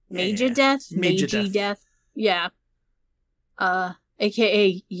 Major Death? Mage Death. Yeah.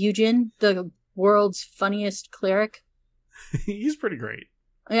 AKA Eugen, the world's funniest cleric. He's pretty great.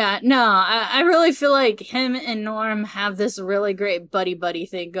 Yeah, no, I really feel like him and Norm have this really great buddy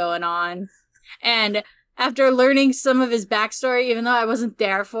thing going on. And after learning some of his backstory, even though I wasn't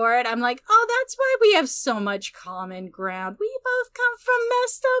there for it, I'm like, oh, that's why we have so much common ground. We both come from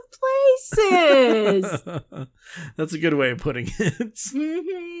messed up places. That's a good way of putting it.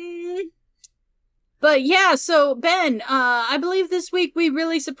 Mm-hmm. But yeah, so Ben, I believe this week we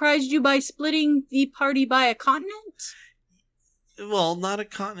really surprised you by splitting the party by a continent? Well, not a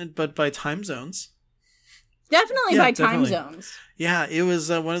continent, but by time zones. Definitely by time zones. Yeah, it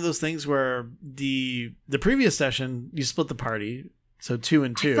was one of those things where the previous session, you split the party, so 2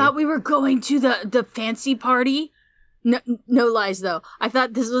 and 2. I thought we were going to the fancy party. No lies, though. I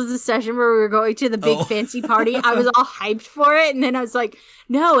thought this was the session where we were going to the big fancy party. I was all hyped for it, and then I was like,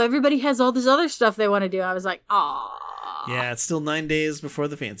 no, everybody has all this other stuff they want to do. I was like, aw. Yeah, it's still 9 days before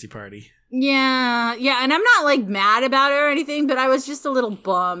the fancy party. Yeah, and I'm not, like, mad about it or anything, but I was just a little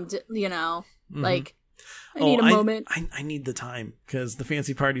bummed, you know? Mm-hmm. Like, I need a moment. I need the time, because the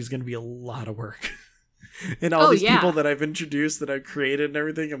fancy party is going to be a lot of work. And all these people that I've introduced, that I've created and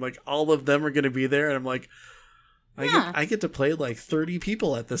everything, I'm like, all of them are going to be there, and I'm like, I get to play, like, 30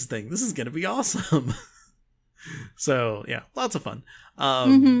 people at this thing. This is going to be awesome. So, yeah, lots of fun.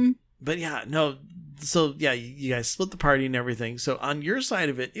 But, yeah, no... So, yeah, you guys split the party and everything. So, on your side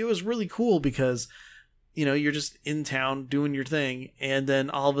of it, it was really cool because, you know, you're just in town doing your thing. And then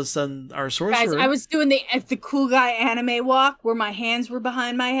all of a sudden, our sorcerer... Guys, I was doing the cool guy anime walk where my hands were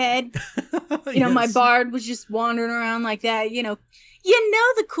behind my head. You know, my bard was just wandering around like that. You know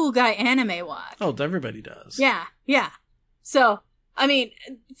the cool guy anime walk. Oh, everybody does. Yeah. So, I mean,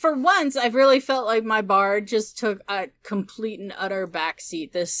 for once, I've really felt like my bard just took a complete and utter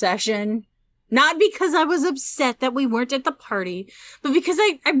backseat this session. Not because I was upset that we weren't at the party, but because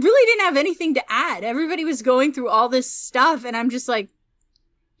I really didn't have anything to add. Everybody was going through all this stuff, and I'm just like,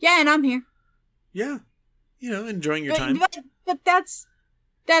 yeah, and I'm here. Yeah. You know, enjoying your time. But that's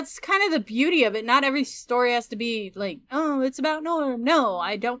kind of the beauty of it. Not every story has to be like, oh, it's about Norm. No,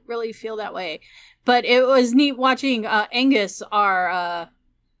 I don't really feel that way. But it was neat watching Angus, our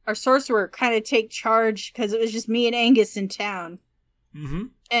sorcerer, kind of take charge, because it was just me and Angus in town. Mm-hmm.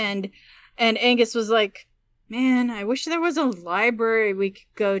 And Angus was like, man, I wish there was a library we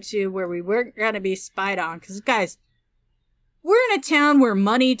could go to where we weren't going to be spied on. Because, guys, we're in a town where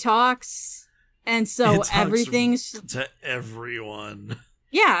money talks. And so everything's... to everyone.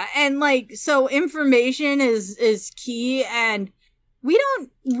 Yeah, and, like, so information is key. And we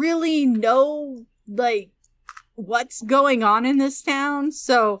don't really know, like, what's going on in this town.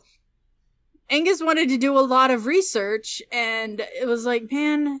 So Angus wanted to do a lot of research, and it was like,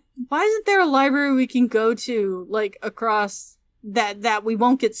 man, why isn't there a library we can go to, like, across that we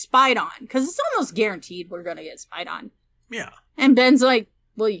won't get spied on? Because it's almost guaranteed we're going to get spied on. Yeah. And Ben's like,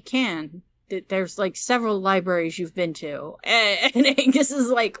 well, you can. There's, like, several libraries you've been to. And Angus is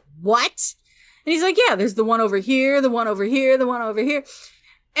like, what? And he's like, yeah, there's the one over here, the one over here, the one over here.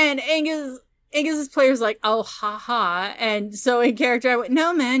 And Angus's player's like, oh, haha. And so in character, I went,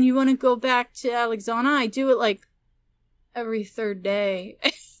 no, man, you want to go back to Alexandria? I do it like every third day.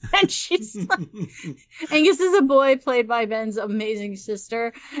 And she's like, Angus is a boy played by Ben's amazing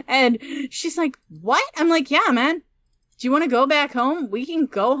sister. And she's like, what? I'm like, yeah, man. Do you want to go back home? We can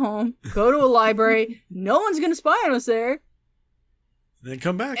go home, go to a library. No one's going to spy on us there. Then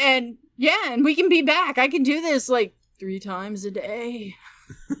come back. And yeah, and we can be back. I can do this like 3 times a day.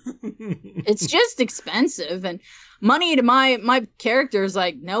 It's just expensive, and money to my character is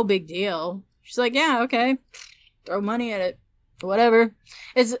like no big deal. She's like, yeah, okay, throw money at it, whatever.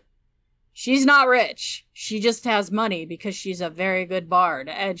 She's not rich. She just has money because she's a very good bard,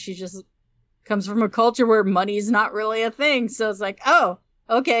 and she just comes from a culture where money's not really a thing. So it's like, oh,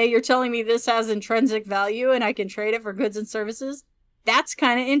 okay, you're telling me this has intrinsic value and I can trade it for goods and services? That's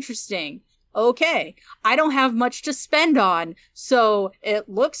kind of interesting. Okay, I don't have much to spend on, so it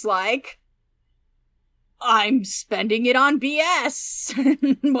looks like I'm spending it on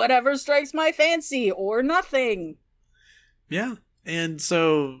BS. Whatever strikes my fancy, or nothing. Yeah, And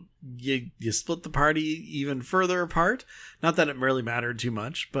so you split the party even further apart. Not that it really mattered too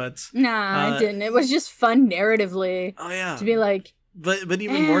much, but nah, it didn't. It was just fun narratively. Oh yeah, to be like, but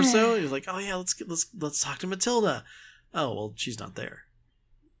even more so, it was like, oh yeah, let's talk to Matilda. Oh well, she's not there.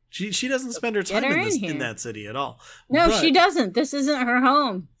 She doesn't spend her time in that city at all. No, but she doesn't. This isn't her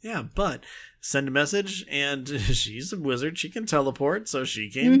home. Yeah, but send a message, and she's a wizard. She can teleport, so she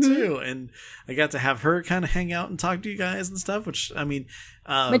came too. And I got to have her kind of hang out and talk to you guys and stuff, which, I mean...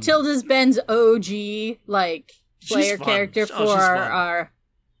 Matilda's Ben's OG, like, player character for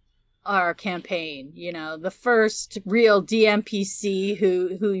our campaign. You know, the first real DMPC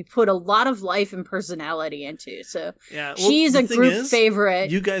who put a lot of life and personality into. So yeah, well, she's a group favorite.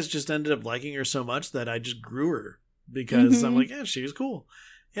 You guys just ended up liking her so much that I just grew her because I'm like, yeah, she was cool.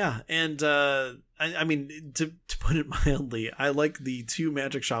 Yeah, and I mean, to put it mildly, I like the 2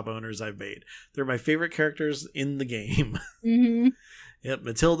 magic shop owners I've made. They're my favorite characters in the game. Yep,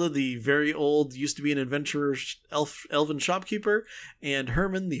 Matilda, the very old, used to be an adventurer elven shopkeeper, and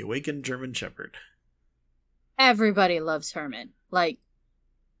Herman, the awakened German shepherd. Everybody loves Herman. Like,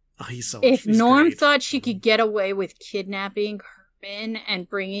 oh, he's so if Norm thought she could get away with kidnapping Herman and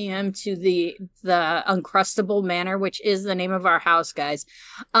bringing him to the Uncrustable Manor, which is the name of our house, guys,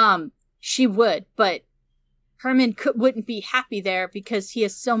 she would, but Herman wouldn't be happy there because he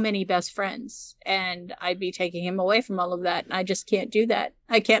has so many best friends, and I'd be taking him away from all of that, and I just can't do that.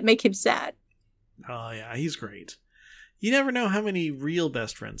 I can't make him sad. Oh, yeah, he's great. You never know how many real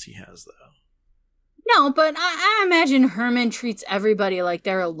best friends he has, though. No, but I imagine Herman treats everybody like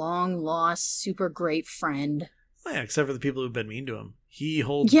they're a long-lost, super great friend. Oh, yeah, except for the people who've been mean to him. He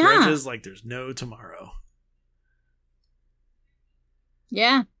holds grudges like there's no tomorrow.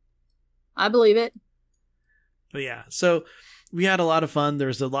 Yeah, I believe it. But yeah, so we had a lot of fun.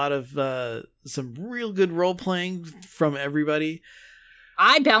 There's a lot of some real good role playing from everybody.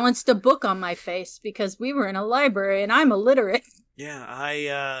 I balanced a book on my face because we were in a library and I'm illiterate. Yeah,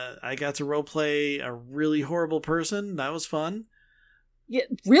 I got to role play a really horrible person. That was fun. Yeah,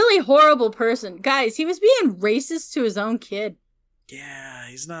 really horrible person. Guys, he was being racist to his own kid. Yeah,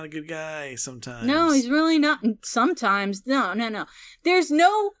 he's not a good guy sometimes. No, he's really not. Sometimes. No. There's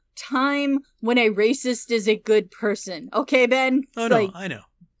no time when a racist is a good person. Okay, Ben? Oh, no, I know.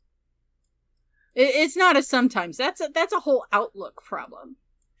 It's not a sometimes. That's a whole outlook problem.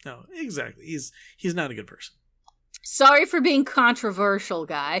 No, exactly. He's not a good person. Sorry for being controversial,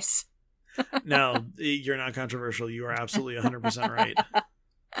 guys. No, you're not controversial. You are absolutely 100% right.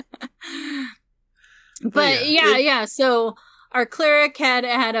 But yeah. So our cleric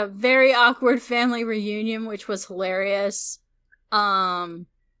had a very awkward family reunion, which was hilarious.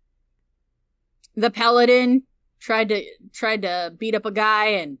 The paladin tried to beat up a guy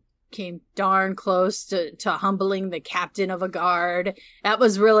and came darn close to humbling the captain of a guard. That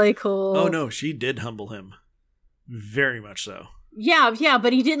was really cool. Oh no, she did humble him. Very much so. Yeah,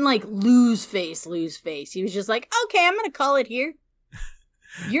 but he didn't like lose face. He was just like, okay, I'm gonna call it here.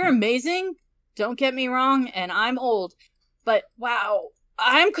 You're amazing, don't get me wrong, and I'm old, but wow,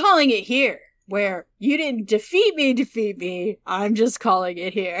 I'm calling it here. Where you didn't defeat me, I'm just calling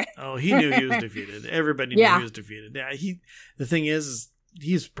it here. Oh, he knew he was defeated. Everybody knew he was defeated. Yeah, the thing is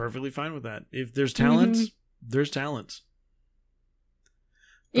he's perfectly fine with that. If there's talent, there's talent.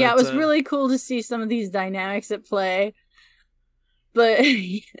 But, yeah, it was really cool to see some of these dynamics at play. But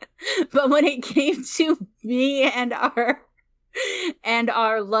when it came to me and our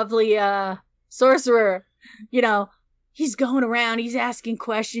lovely sorcerer, you know, he's going around, he's asking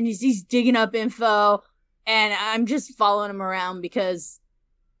questions, he's digging up info, and I'm just following him around because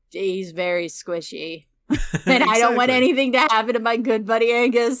he's very squishy. And exactly. I don't want anything to happen to my good buddy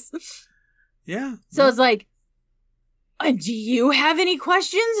Angus. Yeah. So it's like, do you have any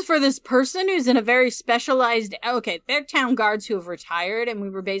questions for this person who's in a very specialized... Okay, they're town guards who have retired, and we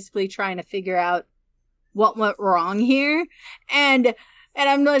were basically trying to figure out what went wrong here. And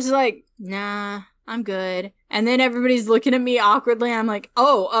I'm just like, nah, I'm good. And then everybody's looking at me awkwardly. I'm like,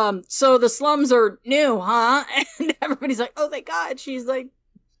 oh, so the slums are new, huh? And everybody's like, oh, thank God. She's like,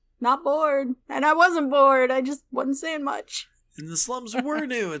 not bored. And I wasn't bored. I just wasn't saying much. And the slums were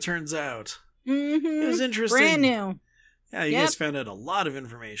new, it turns out. Mm-hmm. It was interesting. Brand new. Yeah, you guys found out a lot of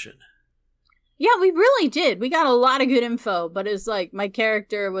information. Yeah, we really did. We got a lot of good info, but it's like, my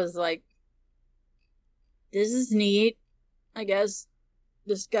character was like, this is neat. I guess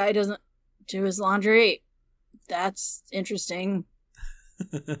this guy doesn't do his laundry. That's interesting.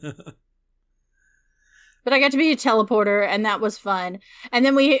 But I got to be a teleporter, and that was fun. And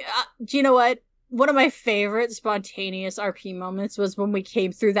then do you know what? one of my favorite spontaneous RP moments was when we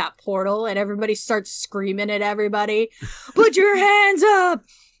came through that portal and everybody starts screaming at everybody, "Put your hands up!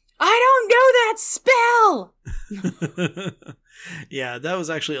 I don't know that spell!" Yeah, that was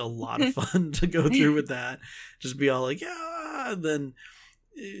actually a lot of fun to go through with that. Just be all like, yeah, and then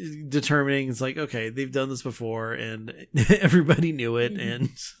determining it's like, okay, they've done this before and everybody knew it. And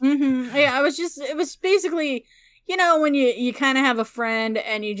yeah, it was basically, you know, when you kind of have a friend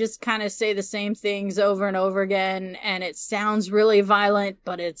and you just kind of say the same things over and over again and it sounds really violent,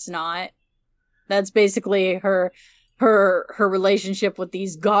 but it's not. That's basically her relationship with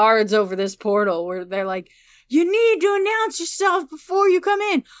these guards over this portal, where they're like, "You need to announce yourself before you come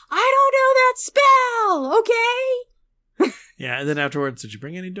in. I don't know that spell, okay?" Yeah, and then afterwards, did you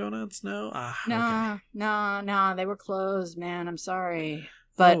bring any donuts? No? No, okay. No, they were closed, man. I'm sorry.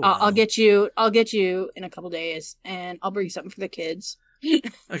 But I'll get you in a couple days, and I'll bring something for the kids.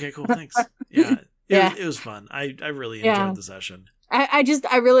 Okay, cool, thanks. Yeah, it was fun. I really enjoyed the session.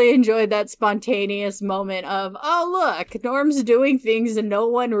 I really enjoyed that spontaneous moment of, oh, look, Norm's doing things and no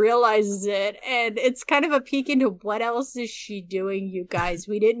one realizes it. And it's kind of a peek into what else is she doing, you guys.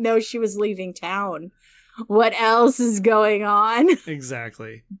 We didn't know she was leaving town. What else is going on?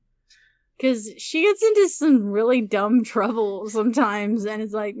 Exactly. Because she gets into some really dumb trouble sometimes. And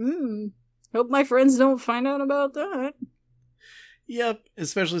it's like, hope my friends don't find out about that. Yep,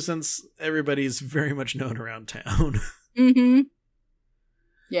 especially since everybody's very much known around town. Mm-hmm.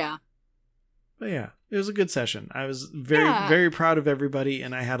 Yeah. But yeah, it was a good session. I was very proud of everybody,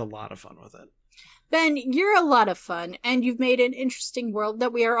 and I had a lot of fun with it. Ben, you're a lot of fun, and you've made an interesting world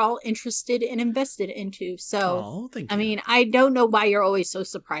that we are all interested and invested into. So, thank you. I mean, I don't know why you're always so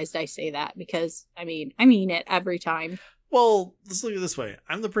surprised I say that, because, I mean it every time. Well, let's look at it this way.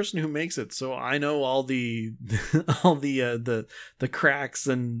 I'm the person who makes it, so I know all the the cracks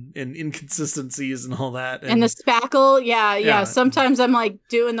and inconsistencies and all that. And the spackle, yeah. Sometimes I'm like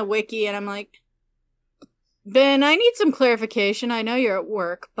doing the wiki and I'm like, Ben, I need some clarification. I know you're at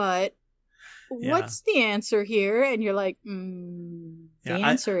work, but what's the answer here? And you're like, the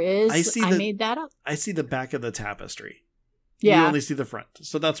answer is I made that up. I see the back of the tapestry. Yeah. You only see the front.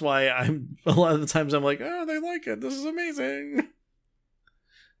 So that's why a lot of the times I'm like, oh, they like it. This is amazing.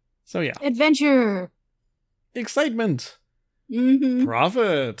 So yeah. Adventure. Excitement. Mm-hmm.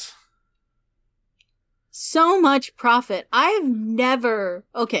 Profit. So much profit. I've never...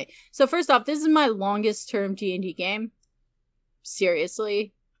 Okay, so first off, this is my longest term D&D game.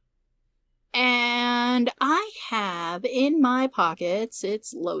 Seriously. And I have in my pockets,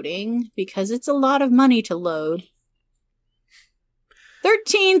 it's loading, because it's a lot of money to load,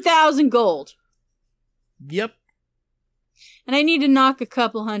 13,000 gold. Yep. And I need to knock a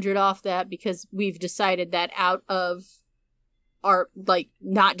couple hundred off that because we've decided that out of our, like,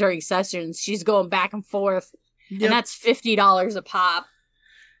 not during sessions, she's going back and forth. Yep. And that's $50 a pop.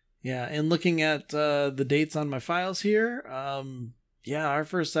 Yeah, and looking at the dates on my files here, our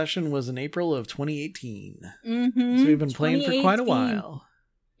first session was in April of 2018. Mm-hmm. So we've been playing for quite a while.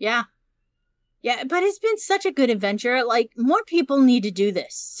 Yeah. Yeah, but it's been such a good adventure. Like, more people need to do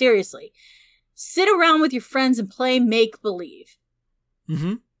this. Seriously. Sit around with your friends and play make-believe.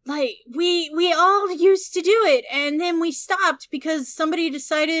 Mm-hmm. Like, we all used to do it, and then we stopped because somebody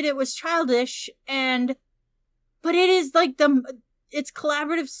decided it was childish, but it is, like, it's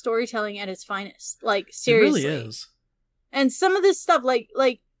collaborative storytelling at its finest. Like, seriously. It really is. And some of this stuff, like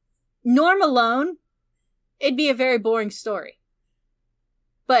Norm alone, it'd be a very boring story.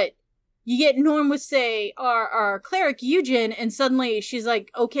 But you get Norm with, say, our cleric, Eugen, and suddenly she's like,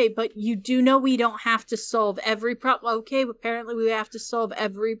 okay, but you do know we don't have to solve every problem. Okay, apparently we have to solve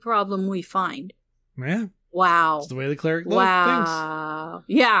every problem we find. Yeah. Wow. That's the way the cleric thinks. Wow.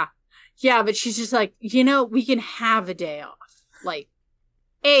 Yeah. Yeah, but she's just like, we can have a day off. Like,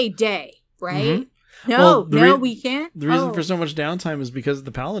 a day, right? Mm-hmm. No, we can't. The reason for so much downtime is because of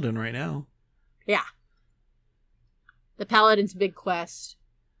the Paladin right now. Yeah. The Paladin's big quest.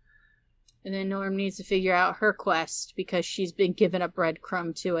 And then Norm needs to figure out her quest because she's been given a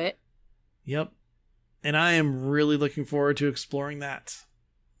breadcrumb to it. Yep. And I am really looking forward to exploring that.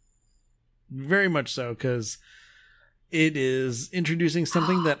 Very much so, because it is introducing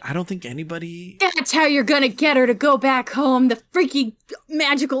something that I don't think anybody... That's how you're gonna get her to go back home. The freaky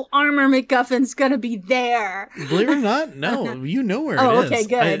magical armor MacGuffin's gonna be there. Believe it or not, no. You know where it is. Oh, okay,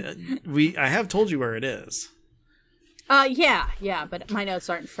 good. I have told you where it is. Yeah, but my notes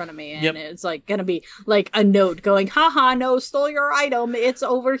aren't in front of me, and it's like gonna be like a note going, haha, no, stole your item, it's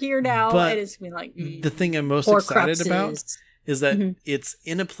over here now. But and it's gonna be like, the thing I'm most excited about is that it's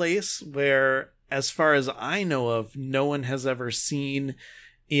in a place where, as far as I know of, no one has ever seen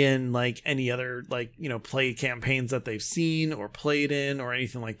in like any other like, you know, play campaigns that they've seen or played in or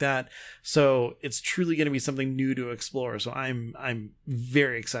anything like that. So it's truly going to be something new to explore. So I'm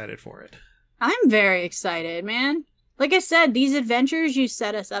very excited for it. I'm very excited, man. Like I said, these adventures you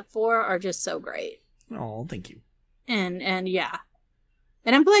set us up for are just so great. Oh, thank you. And yeah.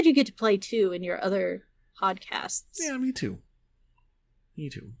 And I'm glad you get to play too in your other podcasts. Yeah, me too. Me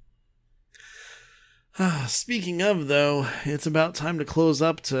too. Speaking of, though, it's about time to close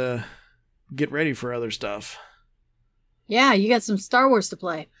up to get ready for other stuff. Yeah, you got some Star Wars to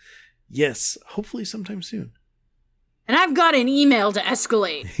play. Yes, hopefully sometime soon. And I've got an email to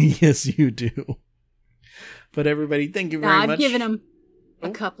escalate. Yes, you do. But everybody, thank you very much. I've given him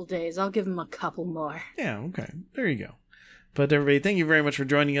a couple days. I'll give him a couple more. Yeah, okay. There you go. But everybody, thank you very much for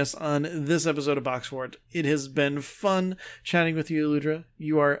joining us on this episode of Box Fort. It has been fun chatting with you, Aludra.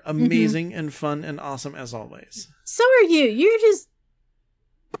 You are amazing and fun and awesome as always. So are you. You're just...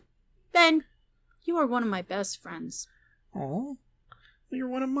 Ben, you are one of my best friends. Aw, you're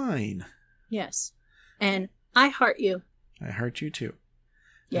one of mine. Yes. And I heart you. I heart you too.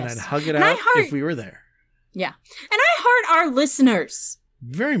 Yes. And I'd hug it out if we were there. Yeah. And I heart our listeners.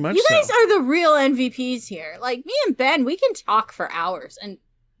 Very much so. You guys are the real MVPs here. Like, me and Ben, we can talk for hours, and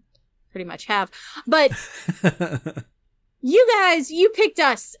pretty much have. But you guys, you picked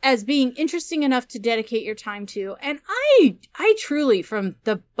us as being interesting enough to dedicate your time to, and I truly, from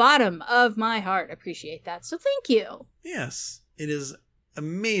the bottom of my heart, appreciate that. So thank you. Yes. It is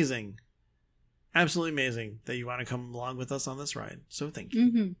amazing. Absolutely amazing that you want to come along with us on this ride. So thank you.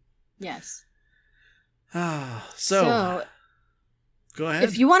 Mm-hmm. Yes. So go ahead.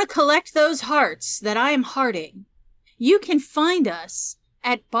 If you want to collect those hearts that I am hearting, you can find us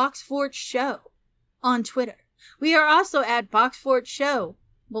at Box Fort Show on Twitter. We are also at Box Fort Show.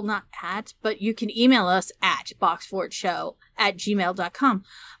 Well, not at, but you can email us at boxfortshow@gmail.com.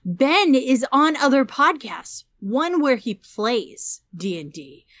 Ben is on other podcasts, one where he plays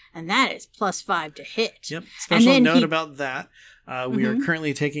D&D, and that is +5 to hit. Yep. Special note about that. We are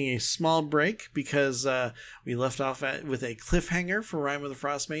currently taking a small break because we left off with a cliffhanger for Rime of the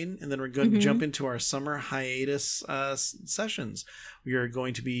Frostmaiden, and then we're going to jump into our summer hiatus sessions. We are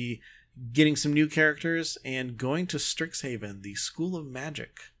going to be getting some new characters and going to Strixhaven, the School of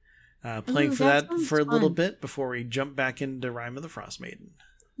Magic. Playing for that for a little bit before we jump back into Rime of the Frostmaiden.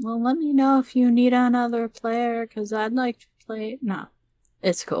 Well, let me know if you need another player, because I'd like to play... No.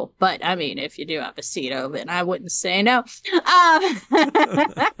 It's cool. But, I mean, if you do have a seat open, I wouldn't say no.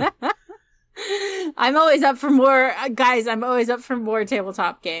 I'm always up for more. Guys, I'm always up for more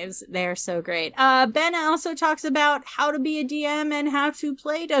tabletop games. They're so great. Ben also talks about how to be a DM and how to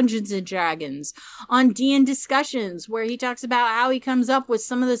play Dungeons & Dragons on D&D Discussions, where he talks about how he comes up with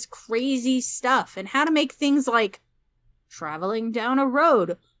some of this crazy stuff and how to make things like traveling down a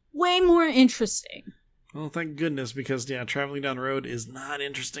road way more interesting. Well, thank goodness, because, yeah, traveling down the road is not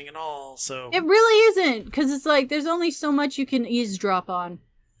interesting at all, so... It really isn't, because it's like, there's only so much you can eavesdrop on.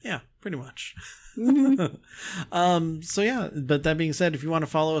 Yeah, pretty much. Mm-hmm. So, yeah, but that being said, if you want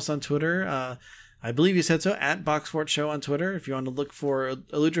to follow us on Twitter, I believe you said so, at Boxfort Show on Twitter. If you want to look for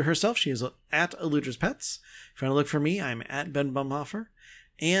Aludra herself, she is at Aludra's Pets. If you want to look for me, I'm at Ben Bumhofer.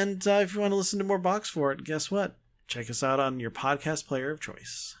 And if you want to listen to more Boxfort, guess what? Check us out on your podcast player of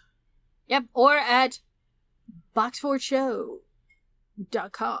choice. Yep, or at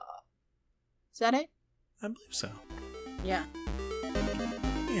boxfortshow.com. Is that it? I believe so. Yeah.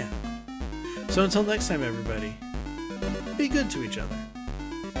 Yeah. So until next time, everybody, be good to each other.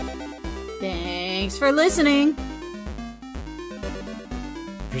 Thanks for listening.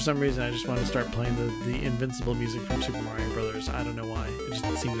 For some reason, I just want to start playing the Invincible music from Super Mario Brothers. I don't know why. It just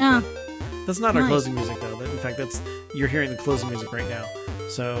seemed to fit. That's not our closing music, though. In fact, you're hearing the closing music right now.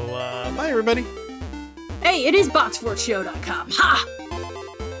 So, bye, everybody. Hey, it is boxfortshow.com. Ha!